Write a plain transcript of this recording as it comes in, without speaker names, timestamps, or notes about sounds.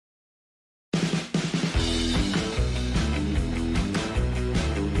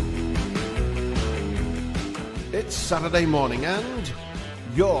It's Saturday morning and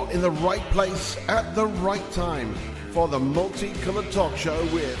you're in the right place at the right time for the Multicoloured Talk Show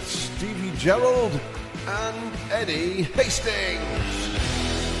with Stevie Gerald and Eddie Hastings.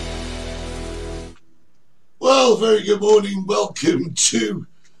 Well, very good morning. Welcome to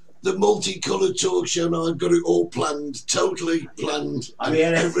the Multicoloured Talk Show. Now, I've got it all planned, totally planned. I'm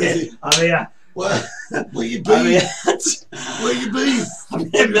here. Everything. I'm here. Where you been? Where you been? I'm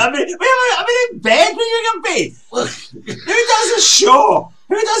in bed. Where you going to be? Well, Who does a show?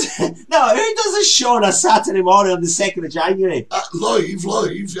 Who does a show on a Saturday morning on the 2nd of January?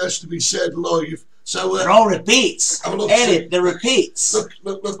 live, has to be said live. So, They're all repeats. Edit, the repeats.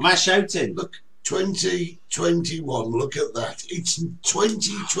 Look. Am I shouting? Look, 2021, look at that. It's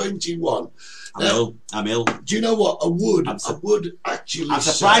 2021. I'm ill. Do you know what? I would actually I'm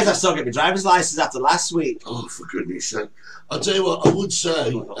surprised say, I still get my driver's license after last week. Oh, for goodness sake. I'll tell you what, I would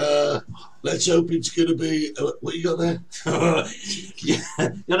say, let's hope it's going to be, what you got there? You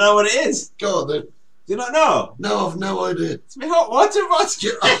don't know what it is? Go on then. Do you not know? No, I've no idea. It's my hot water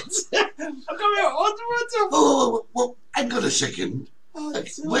bottle. Oh. I've got my hot water bottle. Oh, well, hang on a second.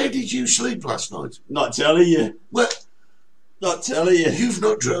 Where did you sleep last night? Not telling you. Well, Not telling you. you've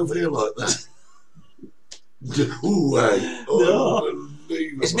not drove here like that. No way. No.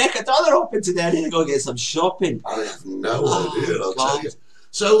 Unbelievable. Is Mercadona open today? I need to go get some shopping. I have no idea, I'll God. tell you.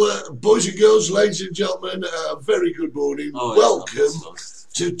 So, boys and girls, ladies and gentlemen, very good morning. Welcome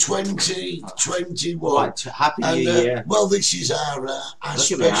to 2021. Right, Happy And, New Year. well, this is our Look at my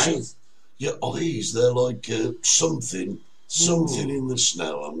special. eyes. Your eyes, they're like something in the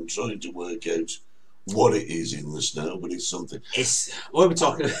snow. I'm trying to work out what it is in the snow, but it's something. What are we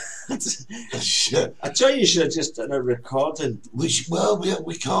talking about? I tell you should have just done a recording. We can't.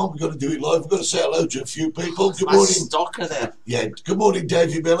 We've got to do it live. We've got to say hello to a few people. Good My morning. stalker there. Yeah, good morning,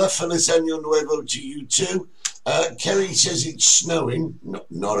 Davey Miller. Feliz Año Nuevo to you too. Kerry says it's snowing. No,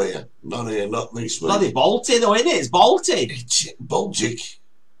 not here, not this way. Bloody Baltic though, isn't it? It's Baltic. It's Baltic,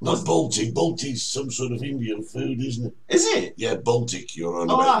 not Baltic. Baltic's some sort of Indian food, isn't it? Is it? Yeah, Baltic, you're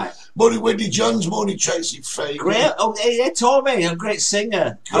on All about. right. Morning, Wendy Johns. Morning, Tracy Fagan. Great. Oh, they told me. A great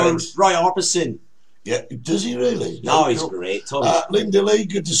singer. Great. Roy Orbison. Yeah, does he really? No, he's great. Told me. Linda Lee,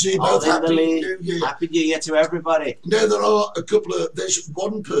 good to see you both. Linda Happy Lee. New Year. Happy New Year to everybody. Now, there's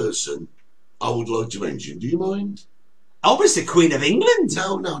one person I would like to mention. Do you mind? Obviously, Queen of England.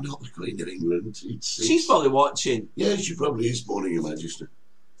 No, not the Queen of England. She's probably watching. Yeah, she probably is. Morning, Your Majesty.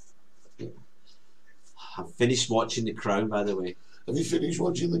 I've finished watching The Crown, by the way. Have you finished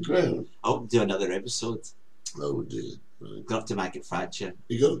watching The Crown? I'll do another episode. Oh dear. Right. Got up to Margaret Thatcher.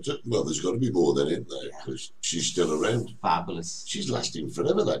 There's got to be more than it there, because she's still around. Fabulous. She's lasting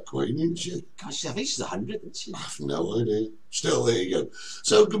forever, that Queen, isn't she? Gosh, I think she's 100, isn't she? I've no idea. Still, there you go.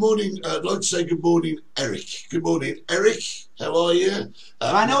 So, good morning. I'd like to say good morning, Eric. Good morning, Eric. How are you? Do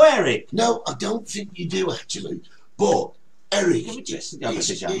I know Eric? No, I don't think you do, actually. But Eric He's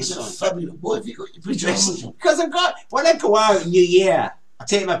is a fabulous... Why have you got your pyjamas on? Because when I go out New Year, I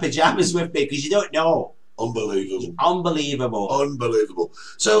take my pyjamas with me because you don't know. Unbelievable. Unbelievable.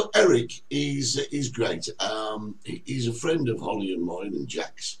 So Eric is great. He's a friend of Holly and mine and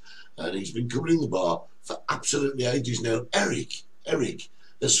Jack's, and he's been coming in the bar for absolutely ages now. Eric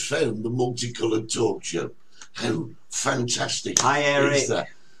has found the Multicoloured Talk Show. How fantastic! Hi, Eric. Is that?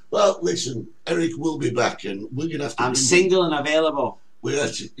 Well, listen, Eric will be back, and we're gonna have to. I'm single and available. We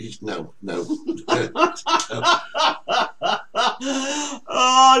have to. No.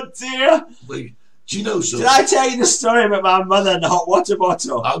 Oh dear. Do you know something? Did I tell you the story about my mother and the hot water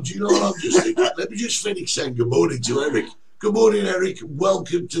bottle? Oh, do you know what I'm just thinking? Let me just finish saying good morning to Eric. Good morning, Eric.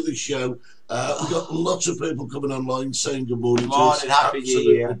 Welcome to the show. We've got lots of people coming online saying good morning to us. Happy New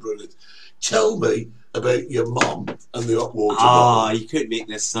Year. Brilliant. Tell me about your mum and the hot water Oh, bottle. you couldn't make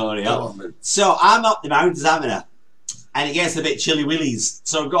this story Come up. on, then. So I'm up the mountains, having and it gets a bit chilly willies.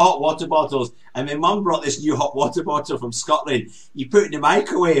 So I've got hot water bottles, and my mum brought this new hot water bottle from Scotland. You put it in the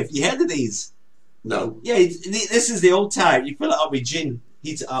microwave. You heard of these? No. Yeah, this is the old type. You fill it up with gin,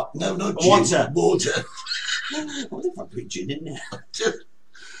 heat it up. No, not Water. gin. Water. What if I put gin in there?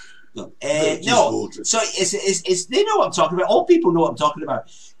 No, Just no. water. So it's they know what I'm talking about. All people know what I'm talking about.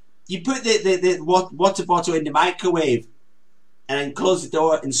 You put the water bottle in the microwave, and then close the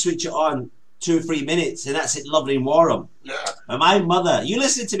door and switch it on 2 or 3 minutes, and that's it, lovely and warm. Yeah. And my mother, you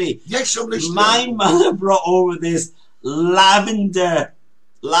listen to me. Yes, I'm listening. My mother brought over this lavender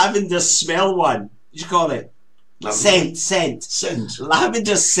smell one. What do you call it? Lavender. Scent.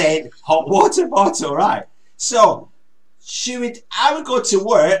 Lavender scent hot water bottle, right? So I would go to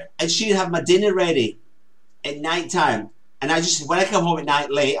work and she'd have my dinner ready at night time. And when I come home at night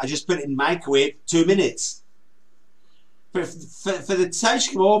late, I just put it in the microwave 2 minutes. For the time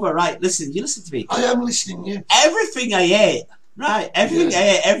she came over, right? Listen, you listen to me. I am listening, yeah. Everything I ate, right? Everything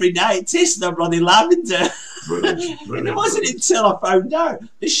I ate every night tasted of bloody lavender. Brilliant, And it wasn't until I found out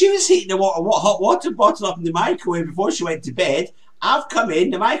that she was heating a hot water bottle up in the microwave before she went to bed. I've come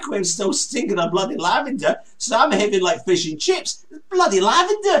in, the microwave's still stinking of bloody lavender, so I'm having like fish and chips. Bloody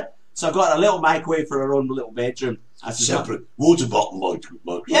lavender. So I got a little microwave for her own little bedroom. Separate water bottle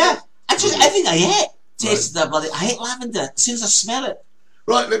microwave. Yeah, everything I ate tasted of bloody. I hate lavender as soon as I smell it.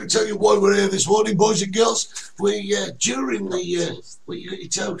 Right, let me tell you why we're here this morning, boys and girls. We during the well, you got your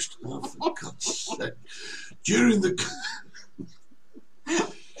toast. Oh, for God's sake! During the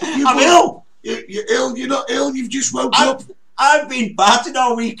I'm ill. You're ill. You're not ill. You've just woke up. I've been battered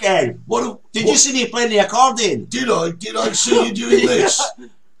all weekend. Did you see me playing the accordion? Did I? Did I see you doing this?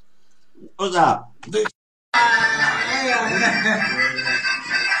 What's that? This.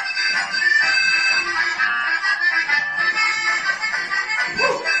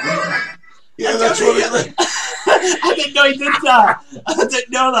 Yeah, that's what it. I didn't know he did that. I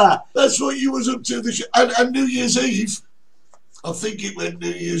didn't know that. That's what you was up to this. And New Year's Eve. I think it went New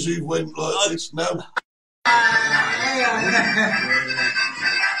Year's Eve went like this. No.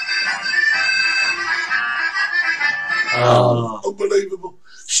 Unbelievable.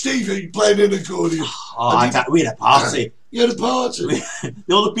 Stevie playing an accordion. We had a party. You had a party?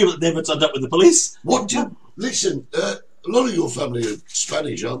 The other people that never turned up with the police. Listen, a lot of your family are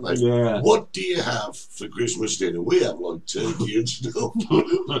Spanish, aren't they? Yeah. What do you have for Christmas dinner? We have like turkey and stuff.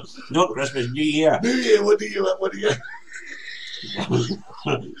 Not Christmas, New Year. New Year, what do you have? What do you have?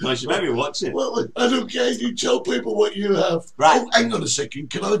 I should maybe watch it. Well, I don't care. You tell people what you have. Right. Oh, hang on a second.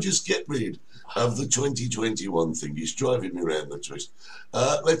 Can I just get rid of the 2021 thing? It's driving me around the twist.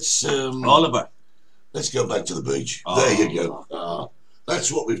 Oliver. Let's go back to the beach. Oh. There you go.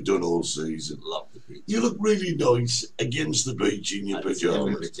 That's what we've done all season. Love the beach. You look really nice against the beach in your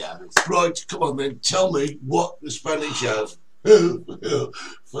pyjamas. Pajamas. Right, come on then. Tell me what the Spanish have. We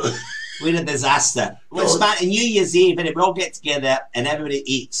had a disaster. Well, New Year's Eve, and we all get together and everybody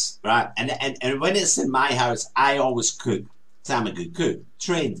eats, right? And when it's in my house, I always cook. Because I'm a good cook.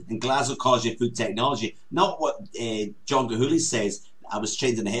 Trained in Glasgow College of Food Technology. Not what John Gahuli says. I was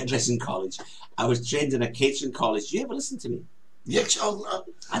trained in a hairdressing college. I was trained in a catering college. Do you ever listen to me? Yes, I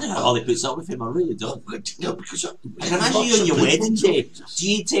don't know how Ollie puts up with him. I really don't. No, because I can imagine you on your wedding day.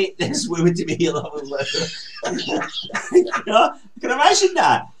 Do you take this woman to be your love? I can imagine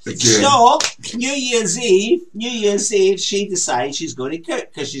that. Again. So New Year's Eve, she decides she's going to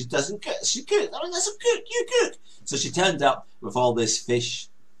cook because she doesn't cook. She cooks. I mean, that's a cook. You cook. So she turned up with all this fish.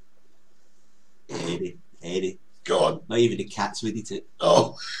 Eddie. Go on. Not even the cats would eat it.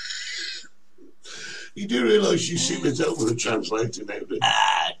 Oh. You do realise you see me out with a translator now, do you?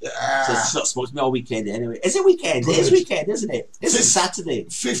 So it's not supposed to be all weekend anyway. Is it weekend? It is weekend, isn't it? This is Saturday.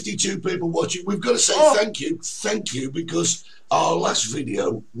 52 people watching. We've got to say thank you, because our last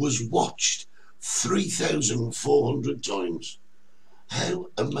video was watched 3,400 times. How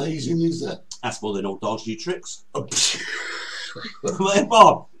amazing is that? That's more than old dogs do tricks. Now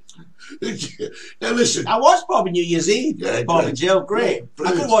Bob. listen. I watched Bob on New Year's Eve. Yeah, Bob and Jill, great. Yeah,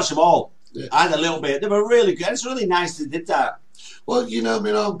 I could watch them all. Yeah. I had a little bit. They were really good. It's really nice they did that. Well, you know, I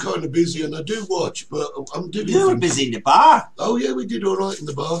mean, I'm kind of busy and I do watch, but I'm doing. You were busy in the bar. Oh yeah, we did all right in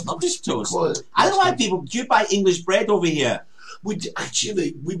the bar. I'm just toast. Quiet. I don't know why people. Do you buy English bread over here? We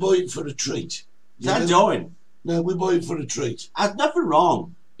buy it for a treat. Is that doing? No, we buy it for a treat. There's nothing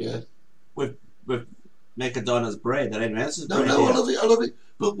wrong. Yeah. With McDonald's bread or anyone else's bread. No, I love it.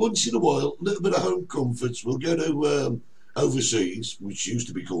 But once in a while, a little bit of home comforts. We'll go to overseas, which used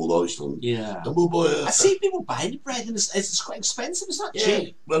to be called Iceland. Yeah. And we'll buy I see people buying the bread and it's quite expensive. It's not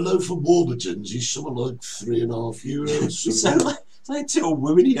cheap. Well, no, for Warburton's, it's something like €3.5. You sound like two old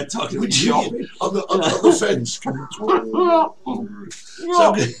women here talking about shopping. On the fence.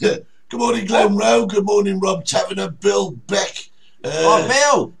 So, good morning, Glenn Rowe. Good morning, Rob Taverner. Bill Beck.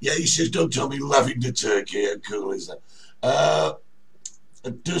 Bill! Yeah, he says, don't tell me lavender turkey. How cool is that?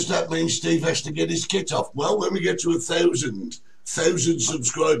 Does that mean Steve has to get his kit off? Well, when we get to 1,000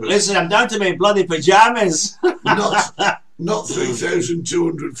 subscribers. Listen, I'm down to my bloody pyjamas. not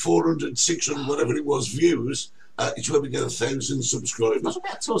 3,200, 400, 600, whatever it was, views. It's when we get 1,000 subscribers. What's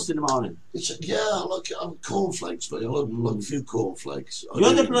about toast in the morning? I like cornflakes, but I like a few cornflakes. The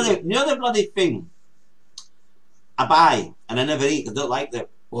other bloody thing I buy and I never eat. I don't like them.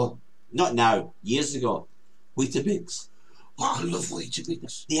 What? Not now. Years ago. Weetabix. Oh, I love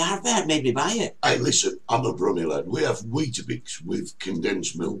Weetabix. The advert made me buy it. Hey, listen, I'm a Brummie lad. We have Weetabix with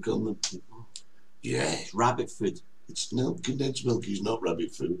condensed milk on them. Yeah. It's rabbit food. Condensed milk is not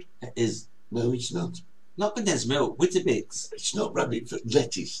rabbit food. It is. No, it's not. Not condensed milk, Weetabix. It's not rabbit food.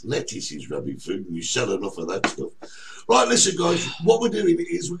 Lettuce. Lettuce is rabbit food, and you sell enough of that stuff. Right, listen, guys. What we're doing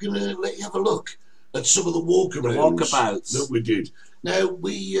is we're going to let you have a look at some of the walkabouts that we did. Now,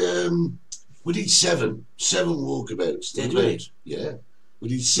 we did seven walkabouts. Did we? Yeah. We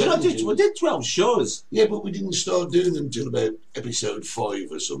did seven. We did 12 shows. Yeah, but we didn't start doing them until about episode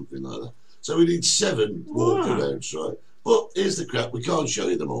 5 or something like that. So we did 7 walkabouts, right? But here's the crap, we can't show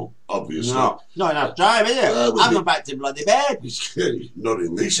you them all, obviously. No, not enough time, is it? I'm going back to bloody bed. Not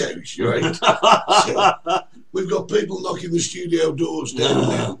in this house, you ain't. So, we've got people knocking the studio doors down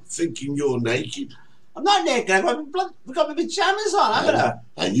now, thinking you're naked. I'm not naked, I've got my pyjamas on, haven't I?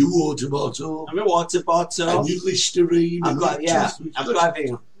 And your water bottle. And my water bottle. And your Listerine. I've got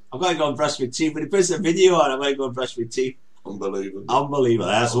to go and brush my teeth. When he puts a video on, I'm going to go and brush my teeth. Unbelievable.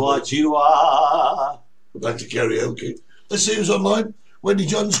 That's what you are. We're back to karaoke. Let's see who's online. Wendy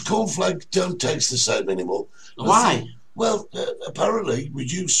John's cornflake don't taste the same anymore. Why? Well, apparently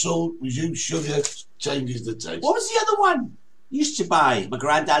reduced salt, reduced sugar changes the taste. What was the other one you used to buy? My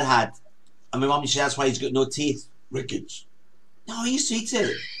granddad had. And my mum said that's why he's got no teeth. Rickets. No, he used to eat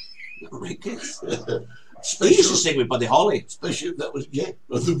it. Not Rickets. He used to sing with Buddy Holly. Especially that was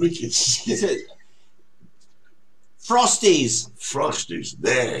the Rickets. Frosties,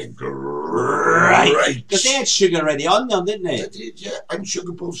 they're great. Because they had sugar already on them, didn't they? They did, yeah. And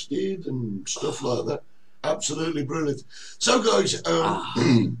Sugar Puffs did and stuff like that. Absolutely brilliant. So, guys,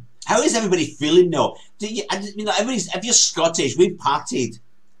 how is everybody feeling now? If you're Scottish, we've partied.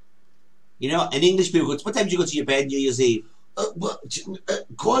 You know, and English people go, what time do you go to your bed New Year's Eve?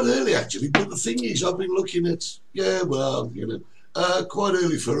 Quite early, actually. But the thing is, I've been looking at, quite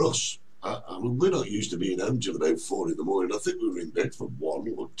early for us. I mean, we're not used to being home till about 4 in the morning. I think we were in bed for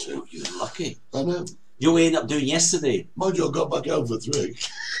 1 or 2. You're lucky. I know. You ended up doing yesterday. Mind you, I got back home for 3.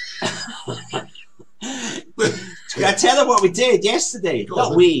 Can I tell them what we did yesterday?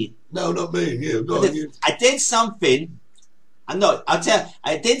 Not we. No, not me. Yeah, go on, you. I did something.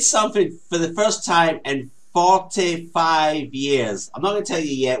 I did something for the first time in 45 years. I'm not going to tell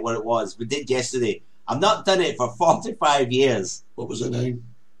you yet what it was. We did yesterday. I've not done it for 45 years. What was her name?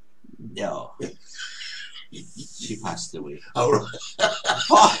 No. She passed away. Oh,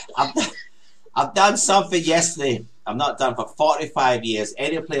 right. I've done something yesterday. I'm not done for 45 years.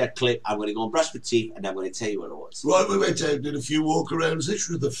 Any play a clip, I'm going to go and brush my teeth and I'm going to tell you what it was. Right, we went out and did a few walk-arounds. This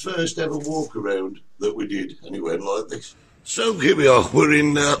was the first ever walk-around that we did, and it went like this. So here we are, we're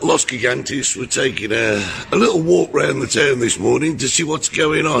in Los Gigantes. We're taking a little walk round the town this morning to see what's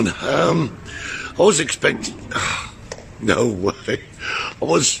going on. I was expecting... no way. I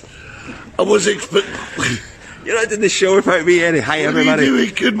was expecting... You're not doing the show without me, Eddie. Hi, everybody. What are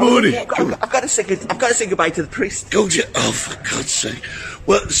you doing? Good morning. I've got to say goodbye to the priest. Oh, for God's sake.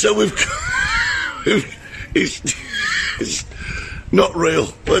 Well, so we've... it's not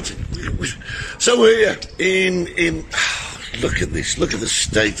real, but... So we're here in... Look at this. Look at the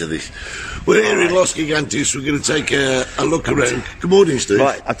state of this. We're here in Los Gigantes. We're going to take a look around. Good morning, Steve.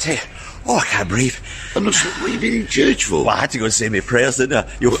 Right, I'll tell you. Oh, I can't breathe. I'm not sure. What are you been in church for? Well, I had to go and say my prayers, didn't I?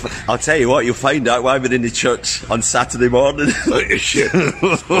 I'll tell you what, you'll find out why I've been in the church on Saturday morning.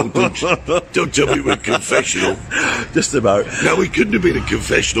 Don't tell me we're confessional. Just about. No, we couldn't have been a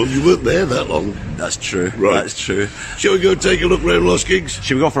confessional. You weren't there that long. That's true. Right. That's true. Shall we go take a look around Los Gigs?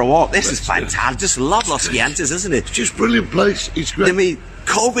 Shall we go for a walk? This is fantastic. I just love Los Gigantes, isn't it? It's just a brilliant place. It's great. I mean,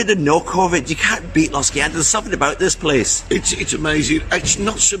 COVID and no COVID, you can't beat Los Gigantes. There's something about this place. It's amazing. It's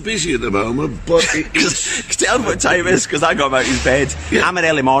not so busy at the moment, but tell them what time it is, because I got him out of his bed. Yeah. I'm an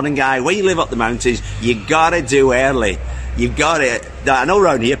early morning guy. When you live up the mountains, you gotta do early. You've got it. I know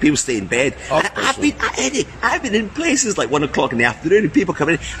around here people stay in bed. I've been in places like 1 o'clock in the afternoon and people come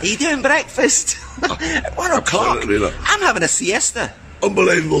in. Are you doing breakfast? 1 o'clock. I'm having a siesta.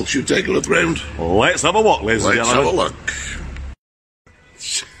 Unbelievable. Should we take a look round? Let's have a walk, ladies and gentlemen. Let's have a look.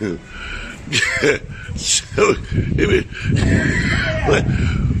 So,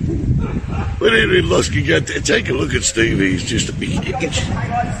 we're here in Los Gigantes. Take a look at Steve. He's just... He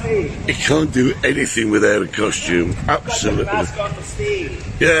can't do anything without a costume. Absolutely. Mascot for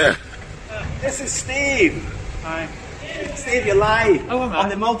Steve. Yeah. This is Steve. Hi. Steve, you're live on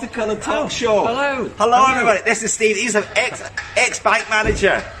the Multicoloured talk show. Hello, everybody. This is Steve. He's an ex-bank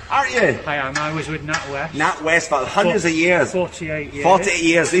manager, aren't you? I am. I was with NatWest. NatWest for hundreds of years. 48 years. 48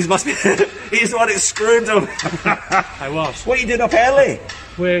 years. He's the one that screwed them. I was. What are you doing up early?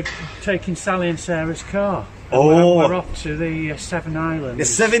 We're taking Sally and Sarah's car. Oh. We're off to the Seven Islands. The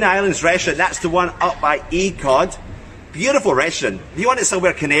Seven Islands restaurant. That's the one up by Ecod. Beautiful restaurant. You want it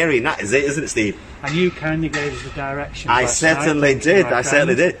somewhere Canary, and that is it, isn't it, Steve? And you kindly gave us the direction. I certainly did. I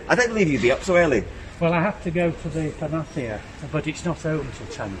certainly did. I didn't believe you'd be up so early. Well, I have to go to the Panathea, but it's not open till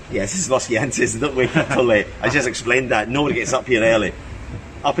 10. Yes, it's Los Giantes, don't wake up till late. I just explained that. Nobody gets up here early.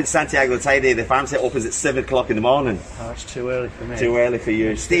 Up in Santiago de Tide, the farm set opens at 7 o'clock in the morning. Oh, it's too early for me. Too early for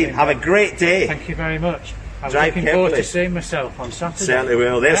you. Steve, have a great day. Thank you very much. I'm Drive looking forward carefully. to seeing myself on Saturday. Certainly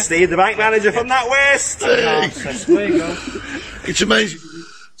will. There's Steve, the bank manager from that West. There you go. It's amazing.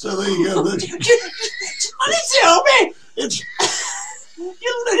 So there you go. What did you tell me? It's,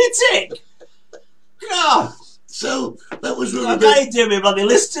 You lunatic! God, so that was I when we can't do me bloody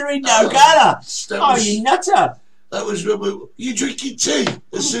Listerine now, can I? that Oh, was- you nutter! That was when you drinking tea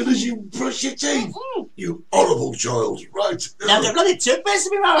as soon as you brush your teeth. You horrible child. Right. Now the bloody toothpaste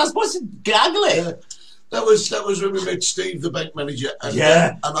in me, man. I was supposed to gargle it. Yeah. That was when we met Steve, the bank manager, and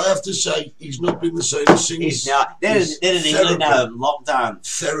Yeah. and I have to say he's not been the same since. He's not. They're his in England now, lockdown.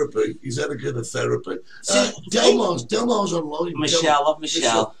 Therapy. He's had a good of therapy. So, Delmar's online. Michelle, love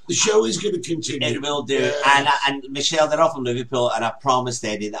Michelle. The show is going to continue. It will do. Yeah. And Michelle, they're off from Liverpool, and I promised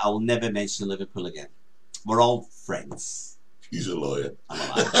Eddie that I will never mention Liverpool again. We're all friends. He's a lawyer.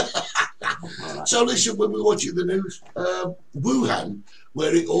 I'm alive. So listen, when we're watching the news, Wuhan,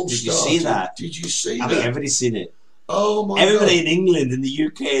 where it all Did you started. see that? Did you see I that? think everybody's seen it. Oh my Everybody God. in England and the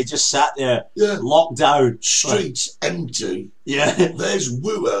UK just sat there, Yeah. locked down. Streets empty. Yeah, There's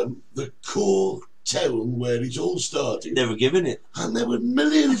Wuhan, the core town where it all started. they were giving it. And there were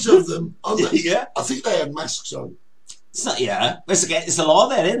millions of them on the, Yeah. I think they had masks on. It's not, yeah. It's the law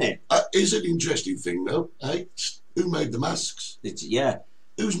there, isn't it? Is an interesting thing though. Hey, who made the masks? Yeah.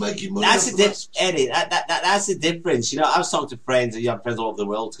 Who's making money That's off the the difference, masks? Eddie. That's the difference. You know, I was talking to friends, and you have friends all over the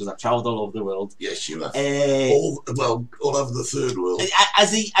world because I've travelled all over the world. Yes, you have. Uh, all over the third world.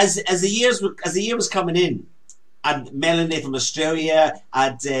 as the year was coming in, and Melanie from Australia,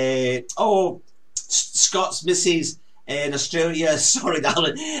 and Scott's missus in Australia. Sorry,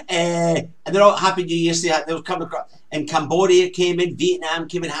 darling. And they're all Happy New Year. They were coming across, and Cambodia came in, Vietnam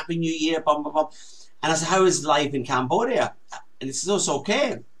came in, Happy New Year, bum bum bum. And I said, "How is life in Cambodia?" And it says, "Oh, it's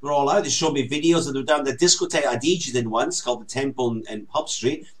okay. We're all out." They showed me videos, and they were down the discotheque I DJ'd in once called the Temple in Pub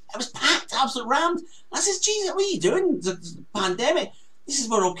Street. It was packed, absolute rammed. And I says, "Geez, what are you doing? It's a pandemic." He says,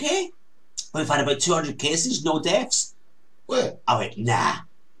 "We're okay. We've had about 200 cases, no deaths." Where? I went, "Nah."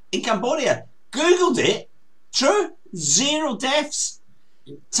 In Cambodia, Googled it. True, 0 deaths.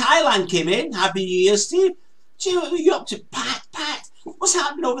 Thailand came in. Happy New Year, Steve. Gee, what are you up to? Packed. What's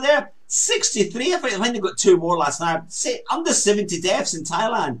happening over there? 63. I think they got 2 more last night. Under 70 deaths in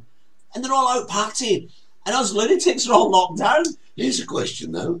Thailand, and they're all out partying, and us lunatics are all locked down. Here's a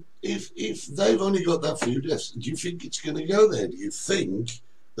question though: if they've only got that few deaths, do you think it's going to go there? Do you think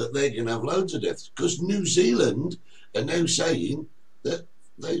that they're going to have loads of deaths? Because New Zealand are now saying that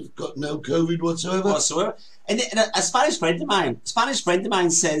they've got no COVID whatsoever. And a Spanish friend of mine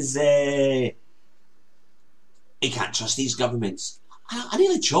says he can't trust these governments. I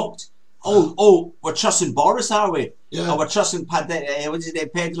nearly choked. Oh, we're trusting Boris, are we? Yeah. Oh, we're trusting what's his name,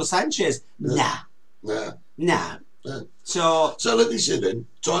 Pedro Sanchez? Yeah. Nah. Yeah. So So let me say then,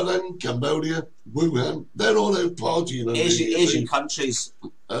 Thailand, Cambodia, Wuhan, they're all out partying on Asian countries.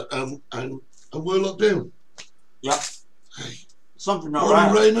 and we're locked down. Yep. Hey. Something not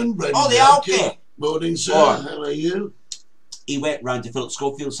Morning, right. Raymond. Oh, the Alki. Alki. Morning, sir. Oh. How are you? He went round to Philip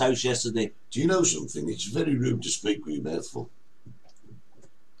Schofield's house yesterday. Do you know something? It's very rude to speak with your mouth full.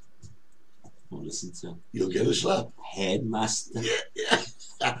 Oh, listen to You'll get a slap. Headmaster. Yeah.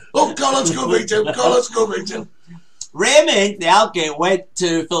 Oh, Colin's coming too. Colin's coming too. Raymond, the Alki, went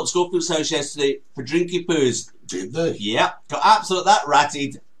to Philip Schofield's house yesterday for drinky poos. Did they? Yeah, got absolutely that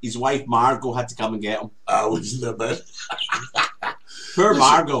ratted. His wife Margot had to come and get him. Oh, isn't that bad? Poor Listen,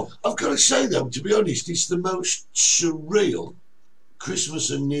 Margot. I've got to say though, to be honest, it's the most surreal Christmas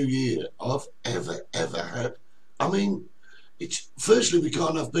and New Year I've ever had. I mean, it's firstly we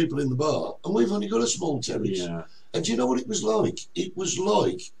can't have people in the bar, and we've only got a small terrace. Yeah. And do you know what it was like? It was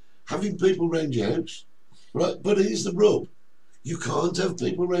like having people round your house, right? But here's the rub: you can't have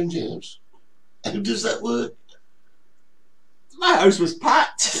people round your house. How does that work? My house was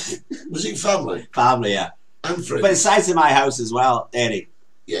packed. Was it family Family, yeah. and friends? But the size of my house as well, Eddie.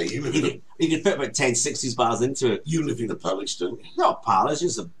 Yeah, you live in You could fit about 10, 60 bars into it. you live in a palace, don't you? Not palace,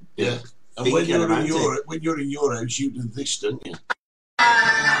 just a big, Yeah. And big when you're in romantic. your house, you do this, don't you?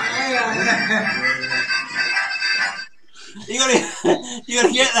 You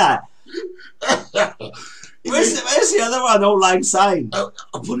gotta get that. Where's the other one? Old Lang Syne. I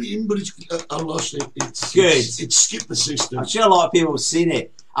put it in, but I lost it. It's good. It's skipped the system. I'm sure a lot of people have seen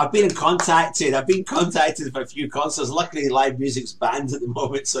it. I've been contacted for a few concerts. Luckily, live music's banned at the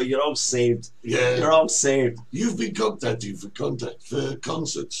moment, so you're all saved. Yeah. You're all saved. You've been contacted for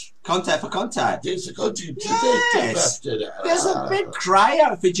concerts. Contact for contact. There's a contact. Yes. There's a big cry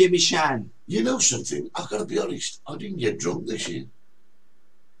out for Jimmy Shan. You know something? I've got to be honest. I didn't get drunk this year.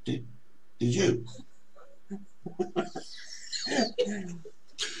 Did you?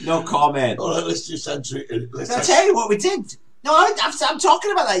 No comment. All right, let's just answer it. I'll tell you what we did. No, I'm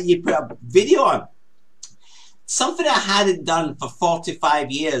talking about that. You put a video on. Something I hadn't done for 45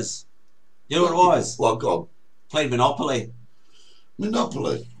 years. You know what it was? Well, go on. Played Monopoly.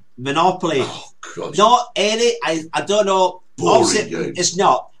 Monopoly. Oh, Christ. Not any. I don't know. Boring game. It's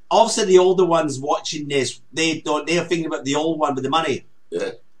not. Obviously, the older ones watching this, they're thinking about the old one with the money.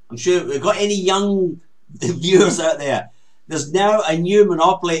 Yeah. I'm sure we've got any young viewers out there. There's now a new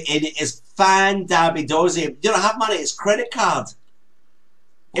Monopoly and it is fan-dabby-dozy. You don't have money, it's credit card.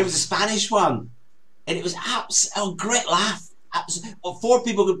 It was a Spanish one. And it was a great laugh. Well, 4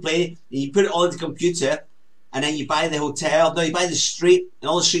 people could play, and you put it all into the computer, and then you buy the hotel, no, you buy the street, and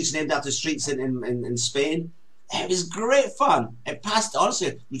all the streets named after streets in Spain. It was great fun. It passed,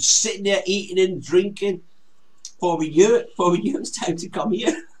 honestly, we're sitting there eating and drinking. Before we knew it was time to come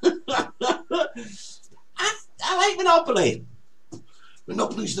here. I like Monopoly.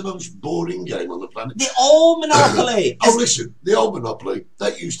 Monopoly's the most boring game on the planet. The old Monopoly. Listen, the old Monopoly,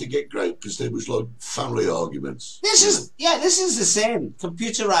 that used to get great because there was like family arguments. This is the same.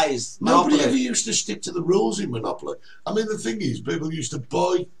 Computerized Nobody Monopoly. ever used to stick to the rules in Monopoly. I mean, the thing is, people used to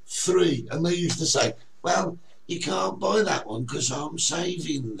buy 3 and they used to say, well, you can't buy that one because I'm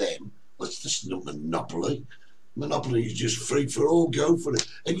saving them. What's this Monopoly? Monopoly is just free for all, go for it.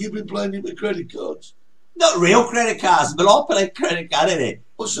 And you've been playing it with credit cards. Not real credit cards, Monopoly credit card, isn't it?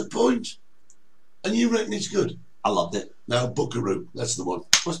 What's the point? And you reckon it's good? I loved it. Now, Buckaroo, that's the one.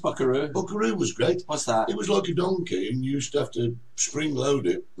 What's Buckaroo? Buckaroo was great. What's that? It was like a donkey, and you used to have to spring load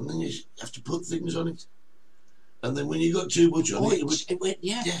it, and then you have to put things on it. And then when you got too much on it went,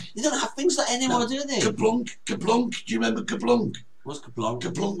 yeah. They don't have things like that anymore, do they? Kaplunk. Do you remember Kaplunk? What's Kaplunk?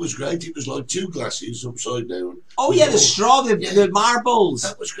 Kaplunk was great. It was like 2 glasses upside down. Oh, yeah, the straw, the marbles.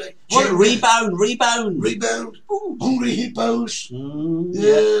 That was great. What, rebound. Ooh. Hungry Hippos.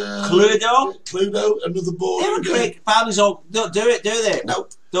 Yeah. Cluedo, another board. They were great. Families all don't do it, do they? No.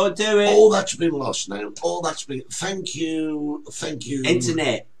 Don't do it. All that's been lost now. Thank you.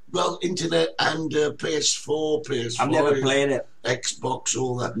 Internet. Well, internet and PS4, PS5. I've never played it. Xbox,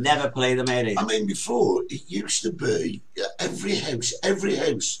 all that. Never played them, Eddie. I mean, before, it used to be every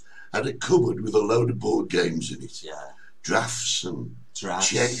house had a cupboard with a load of board games in it. Yeah. Drafts,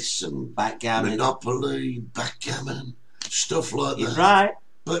 chess and backgammon. Monopoly, backgammon, stuff like You're that. right.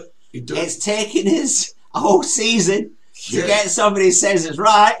 But it's taken us a whole season to get somebody who says it's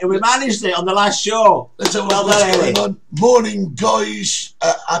right, and we managed it on the last show. Let's have a look what's going on. Morning, guys.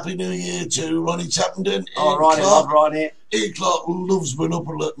 Happy New Year to Ronnie Tappenden. Oh, Ronnie, love Ronnie. Ian Clark loves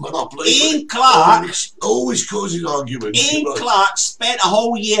Monopoly. Ian Clark always causing arguments. Ian Clark spent a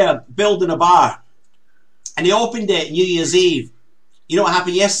whole year building a bar, and he opened it New Year's Eve. You know what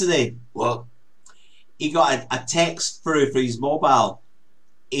happened yesterday? What? He got a text through for his mobile.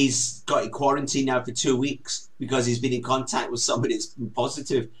 He's got in quarantine now for 2 weeks because he's been in contact with somebody that's been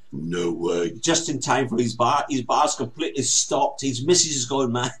positive. No way. Just in time for his bar. His bar's completely stopped. His missus is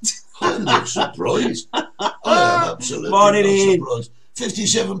going mad. I'm not surprised. I am absolutely not surprised.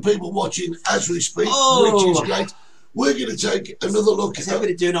 57 people watching as we speak, which is great. We're going to take another look. Is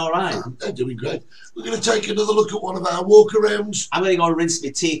everybody doing all right? They're doing great. We're going to take another look at one of our walk-arounds. I'm going to go and rinse my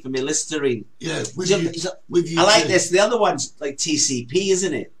teeth with my Listerine. Yeah, with you. I like this. The other one's like TCP,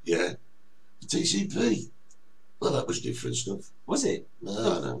 isn't it? Yeah. TCP. Well, that was different stuff. Was it?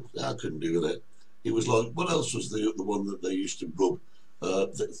 No, I couldn't do that. It was like, what else was the one that they used to rub?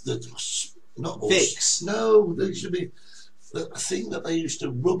 Not Vicks. No, there used to be the thing that they used to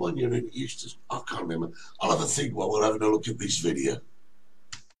rub on you, and it used to. I can't remember. I'll have a think while we're having a look at this video.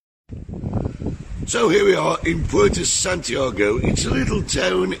 So here we are in Puerto Santiago. It's a little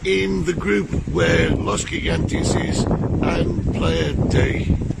town in the group where Los Gigantes is and Playa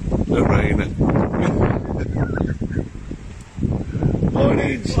de la Reina.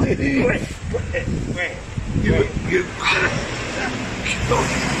 Morning, Stevie. Wait. You.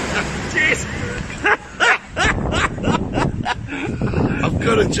 Jeez.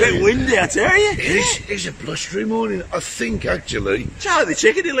 got to tell Bit you, windy, I tell you. it's a blustery morning. I think, actually. Charlie the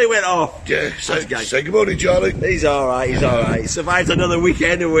chicken nearly went off. Yeah, say good morning, Charlie. He's alright, he's alright. Survived another week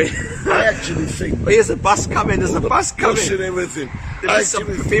anyway. I actually think... Oh, here's a bus coming, there's a bus coming. Bus and everything. There's some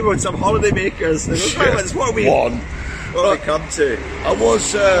people, some holiday makers. That's what we... One. What we come to. I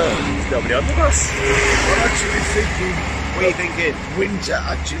was... There's nobody on the bus. I'm actually thinking... What are you thinking? Winter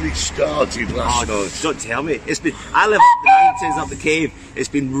actually started last night. Don't tell me. It's been. I live up the mountains, up the cave. It's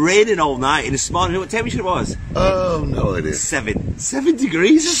been raining all night, and this morning, you know what temperature it was? Oh, no idea. 7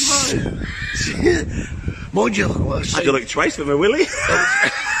 degrees this morning. Mind you, I had to look twice for my willy.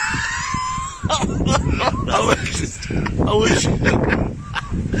 I was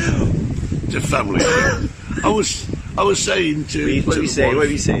to family. I was saying to... What are you saying? What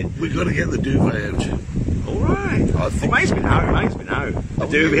are you saying? We've got to get the duvet out. All right. I think mine's been out. The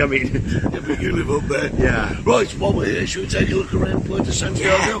duvet, I mean. Yeah, but you live up there. Yeah. Right, while we're here, should we take a look around Puerto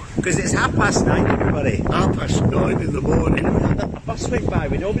Santiago? Because it's 9:30, everybody. 9:30 in the morning. And a bus went by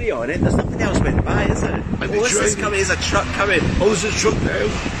with nobody on it. There's nothing else went by, is there? What's this coming? There's a truck coming. Oh, there's a truck now.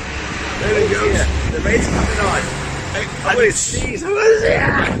 There he goes. Yeah. The rain's coming on.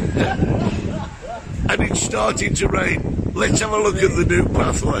 And it's starting to rain. Let's have a look at the new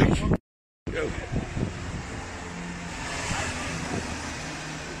pathway. Go.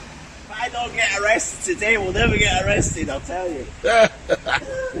 If I don't get arrested today, we'll never get arrested, I'll tell you.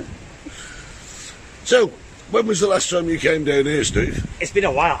 So, when was the last time you came down here, Steve? It's been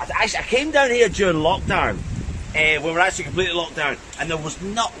a while. I came down here during lockdown. We were actually completely locked down, and there was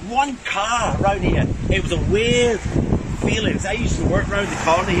not one car around here. It was a weird feeling. I used to work around the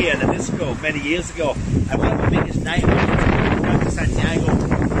corner here in a disco many years ago, and one of my biggest nightmares was going to Santiago,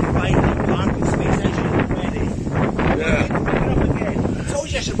 finding a parking space. I should have ready. Yeah. Pick it up again. I told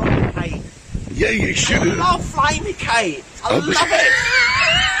you I should run a kite. Yeah, you should I have. love flying the kite. I love it.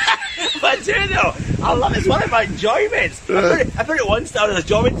 But I do though. I love it. It's one of my enjoyments. I put it once down as a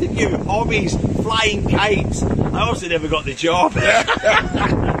job interview. Hobbies, flying kites. I also never got the job.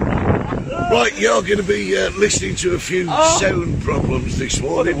 Right, you're going to be listening to a few sound problems this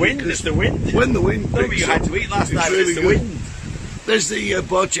morning. The wind. It's the wind. When the wind What picks you had up, to eat last it's night? really It's the good. wind. There's the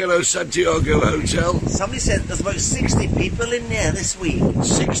Barcello Santiago Hotel. Somebody said there's about 60 people in there this week.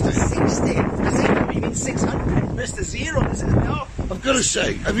 60. 60. I think you mean 600. Mr. Zero. Is it? No. I've got to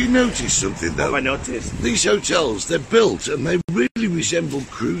say, have you noticed something What though? have I noticed? These hotels, they're built and they really resemble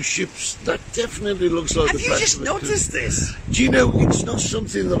cruise ships. That definitely looks like Have the you back just of a noticed this? Do you know, it's not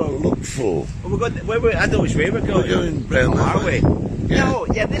something that I look for. Well, we're going. I know which way we're going. We're going round that Are we? way. Yeah. No.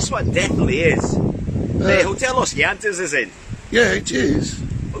 Yeah, this one definitely is. The Hotel Los Giantes is in. Yeah, it is.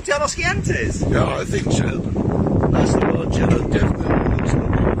 Hotel Los Giantes. Yeah, I think so. That's the Barcello, definitely looks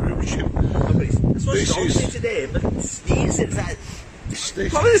like a cruise ship. That's what This it's is- today. But sneezing. This-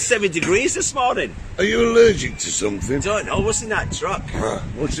 Probably 7 degrees this morning. Are you allergic to something? Don't know. What's in that truck?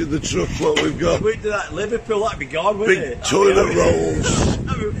 What's in the truck? What we've got? Went to that Liverpool, that'd be gone, wouldn't Big it? toilet rolls.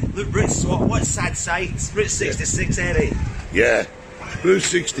 The Brits, what sad sights? Route 66, Eddie. Yeah, Route Not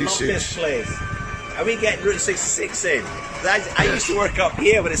 66. this place. Are we getting Route 66 in? I used to work up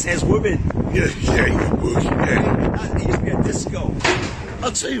here, but it says women. Yeah, you would, yeah. That used to be a disco.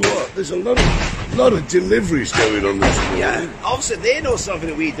 I'll tell you what, there's a lot of deliveries going on this morning. Yeah. Obviously, they know something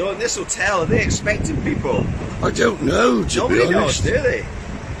that we don't. This hotel, are they expecting people? I don't know, to Nobody be knows, honest. do they?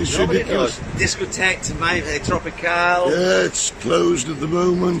 It's Nobody ridiculous. knows. Discotheque to my Tropical. Yeah, it's closed at the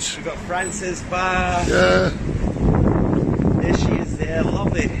moment. We've got Francis Bar. Yeah, There she is there,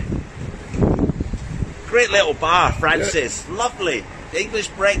 lovely. Great little bar, Francis. Lovely. English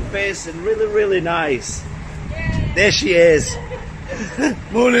breakfast and really, really nice. There she is.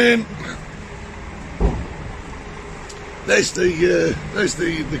 morning. There's the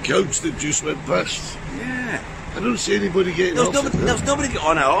coach that just went past. Yeah. I don't see anybody getting There's off. nobody, it, there's nobody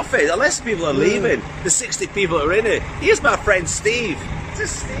on our office, unless people are leaving. The 60 people are in it. Here's my friend Steve. Is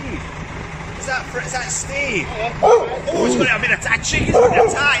this Steve? Is that Steve? Oh, it's going to have been attacked. Chicken's been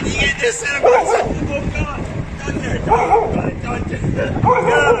attacked. You get this in a minute. Oh, God. Don't do it.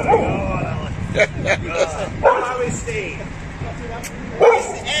 How is Steve?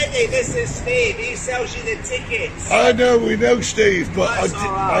 Eddie, this is Steve. He sells you the tickets. I know, we know Steve, but That's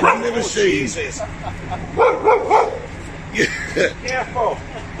all right. I've never seen. Jesus. Yeah, Careful.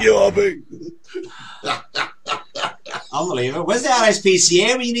 you are big. Unbelievable. Where's the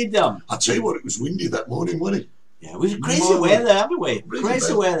RSPCA when you need them? I tell you what, it was windy that morning, wasn't it? Yeah, we've crazy Mother. weather, haven't we? Really Crazy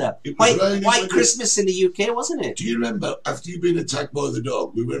bad. weather. It was raining, White wasn't it? Christmas in the UK, wasn't it? Do you remember after you'd been attacked by the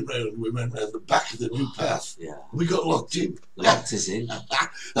dog, we went round the back of the new path. Yeah. We got locked in. Locked us in.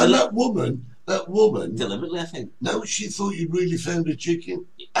 And that woman That woman, Deliberately, I think. no, she thought you'd really found a chicken.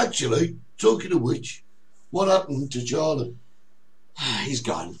 Actually, talking of which, what happened to Charlie? He's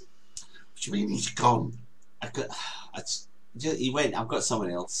gone. What do you mean he's gone? He went, I've got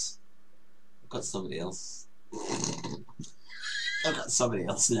someone else. I've got somebody else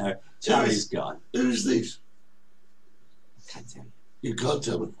now. Charlie's gone. Who's this? I can't tell you. You can't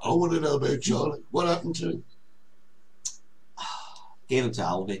tell me. I want to know about Charlie. What happened to him? Gave him to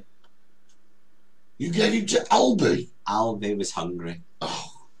Albie. You gave him to Albie? Albie was hungry.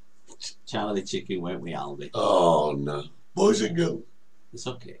 Oh. Charlie the chicken went with Albie. Oh, no. Boys and girls. It's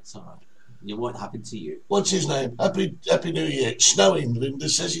okay, it's alright. It won't happen to you. What's his name? Happy New Year. It's snowing. Linda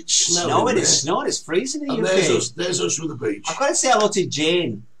says it's snowing. It's snowing, it's freezing in the UK. There's us with the beach. I've got to say hello to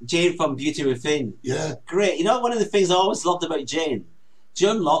Jane. Jane from Beauty Within. Yeah. Great. You know, one of the things I always loved about Jane,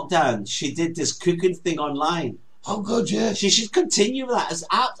 during lockdown, she did this cooking thing online. Oh, God, yeah. She should continue with that.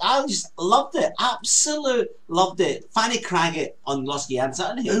 I just loved it. Absolute loved it. Fanny Craggett on Losky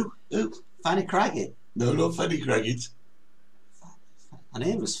Answer. Who? Fanny Craggett. No, not Fanny Craggett. Her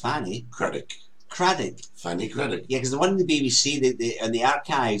name was Fanny. Craddock. Fanny Craddock. Yeah, because the one in the BBC, in the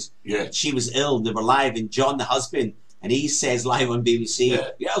archives, Yeah. she was ill, they were live, and John, the husband, and he says live on BBC,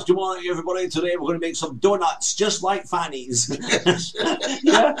 yes, good morning everybody, today we're going to make some donuts just like Fanny's.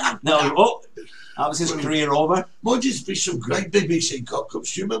 Yeah. No, that was his career over. Might just be some great BBC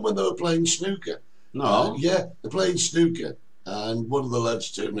cock-ups. Do you remember when they were playing snooker? No. Yeah, they're playing snooker. And one of the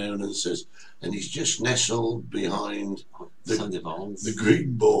lads turned around and says, and he's just nestled behind the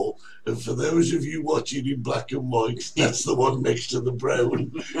green ball. And for those of you watching in black and white, that's the one next to the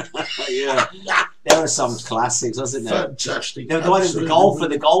brown. Yeah. There were some classics, wasn't there? Fantastic. The one in the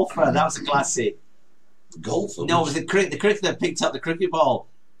golfer, that was a classic. The golfer? No, it was the cricketer picked up the cricket ball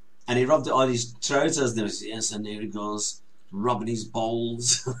and he rubbed it on his trousers and there was, yes, and there he goes, rubbing his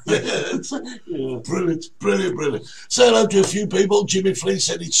balls. Yeah. Brilliant. Say hello to a few people. Jimmy Flynn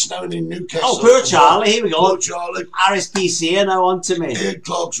said it's snowing in Newcastle. Oh, poor Charlie, here we go. Poor Charlie. RSPC are now on to me. Ian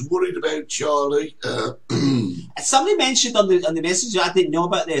Clark's worried about Charlie. Somebody mentioned on the message, I didn't know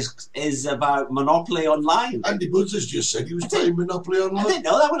about this, is about Monopoly Online. Andy Buds has just said he was playing Monopoly Online. I didn't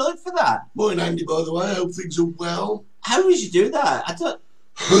know that. I would look for that. Morning, Andy, by the way. I hope things are well. How would you do that? I don't...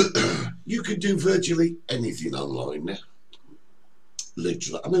 You can do virtually anything online now.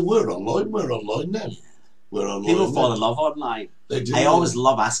 Literally. I mean, we're online now. We're online. People fall in love online. They do. I always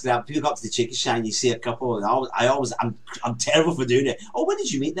love asking that. People go up to the chicken shine, you see a couple, and I'm terrible for doing it. Oh, when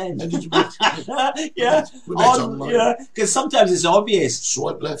did you meet them? When did you meet? Yeah. We met online. Yeah, because sometimes it's obvious.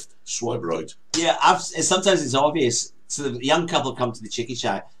 Swipe left, swipe right. Yeah, sometimes it's obvious. So the young couple come to the chicken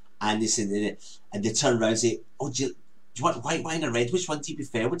shack and they turn around and say, "Oh, do you want white wine or red? Which one do you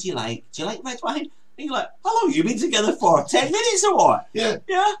prefer? What do you like? Do you like red wine?" And you're like, "How long you been together for? 10 minutes or what?" Yeah.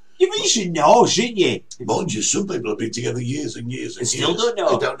 Yeah. You should know, shouldn't you? Mind you, some people have been together years and years and still years. don't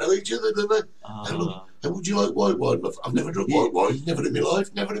know. They don't know each other, do they? And would you like white wine? I've never drunk white wine. Never in my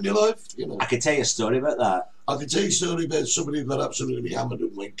life. You know. I can tell you a story about that. I can tell you a story about somebody who got absolutely hammered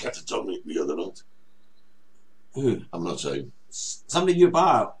and went catatonic the other night. Who? I'm not saying. Somebody you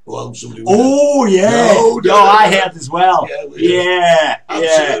bar. Well, somebody. Oh yeah. No, I heard as well. Yeah.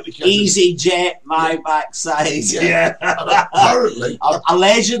 Absolutely. Easy jet, my backside. Yeah. And apparently.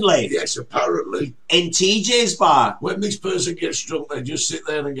 Allegedly. Yes, apparently. In TJ's bar. When this person gets drunk, they just sit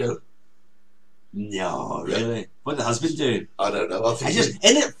there and go. No, really. What did the husband do? I don't know. Isn't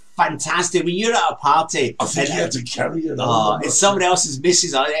it fantastic when you're at a party? I think you have to carry it on. It's someone else's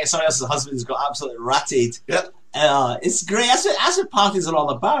missus, someone else's husband's got absolutely ratted. Yeah. It's great. That's what parties are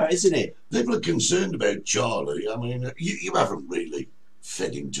all about, isn't it? People are concerned about Charlie. I mean, you haven't really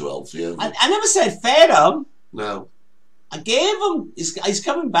fed him to Alfie, have you? I never said fed him. No. I gave him. He's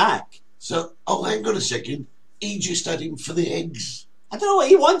coming back. So, hang on a second. He just had him for the eggs. I don't know what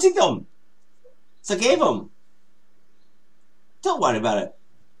he wanted them. So I gave him. Don't worry about it.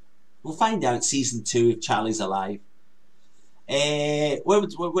 We'll find out season 2 if Charlie's alive. Where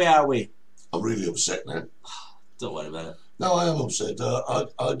are we? I'm really upset now. Don't worry about it. No, I am upset.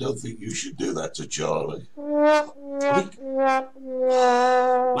 I don't think you should do that to Charlie.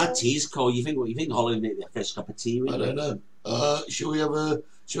 My tea's cold. You think Holly would make me a fresh cup of tea? I don't know. Shall we have a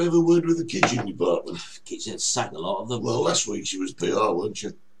word with the kitchen department? Kitchen sacked a lot of them. Well, last week she was PR, wasn't she?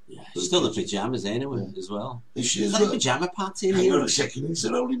 Yeah, still the pyjamas anyway as well. Is she Is as that well? a pyjama party in Hang here? on a second. Is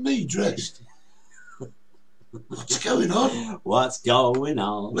there only me dressed? What's going on? What's going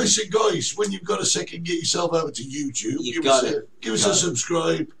on? Listen, guys, when you've got a second, get yourself over to YouTube. Give us a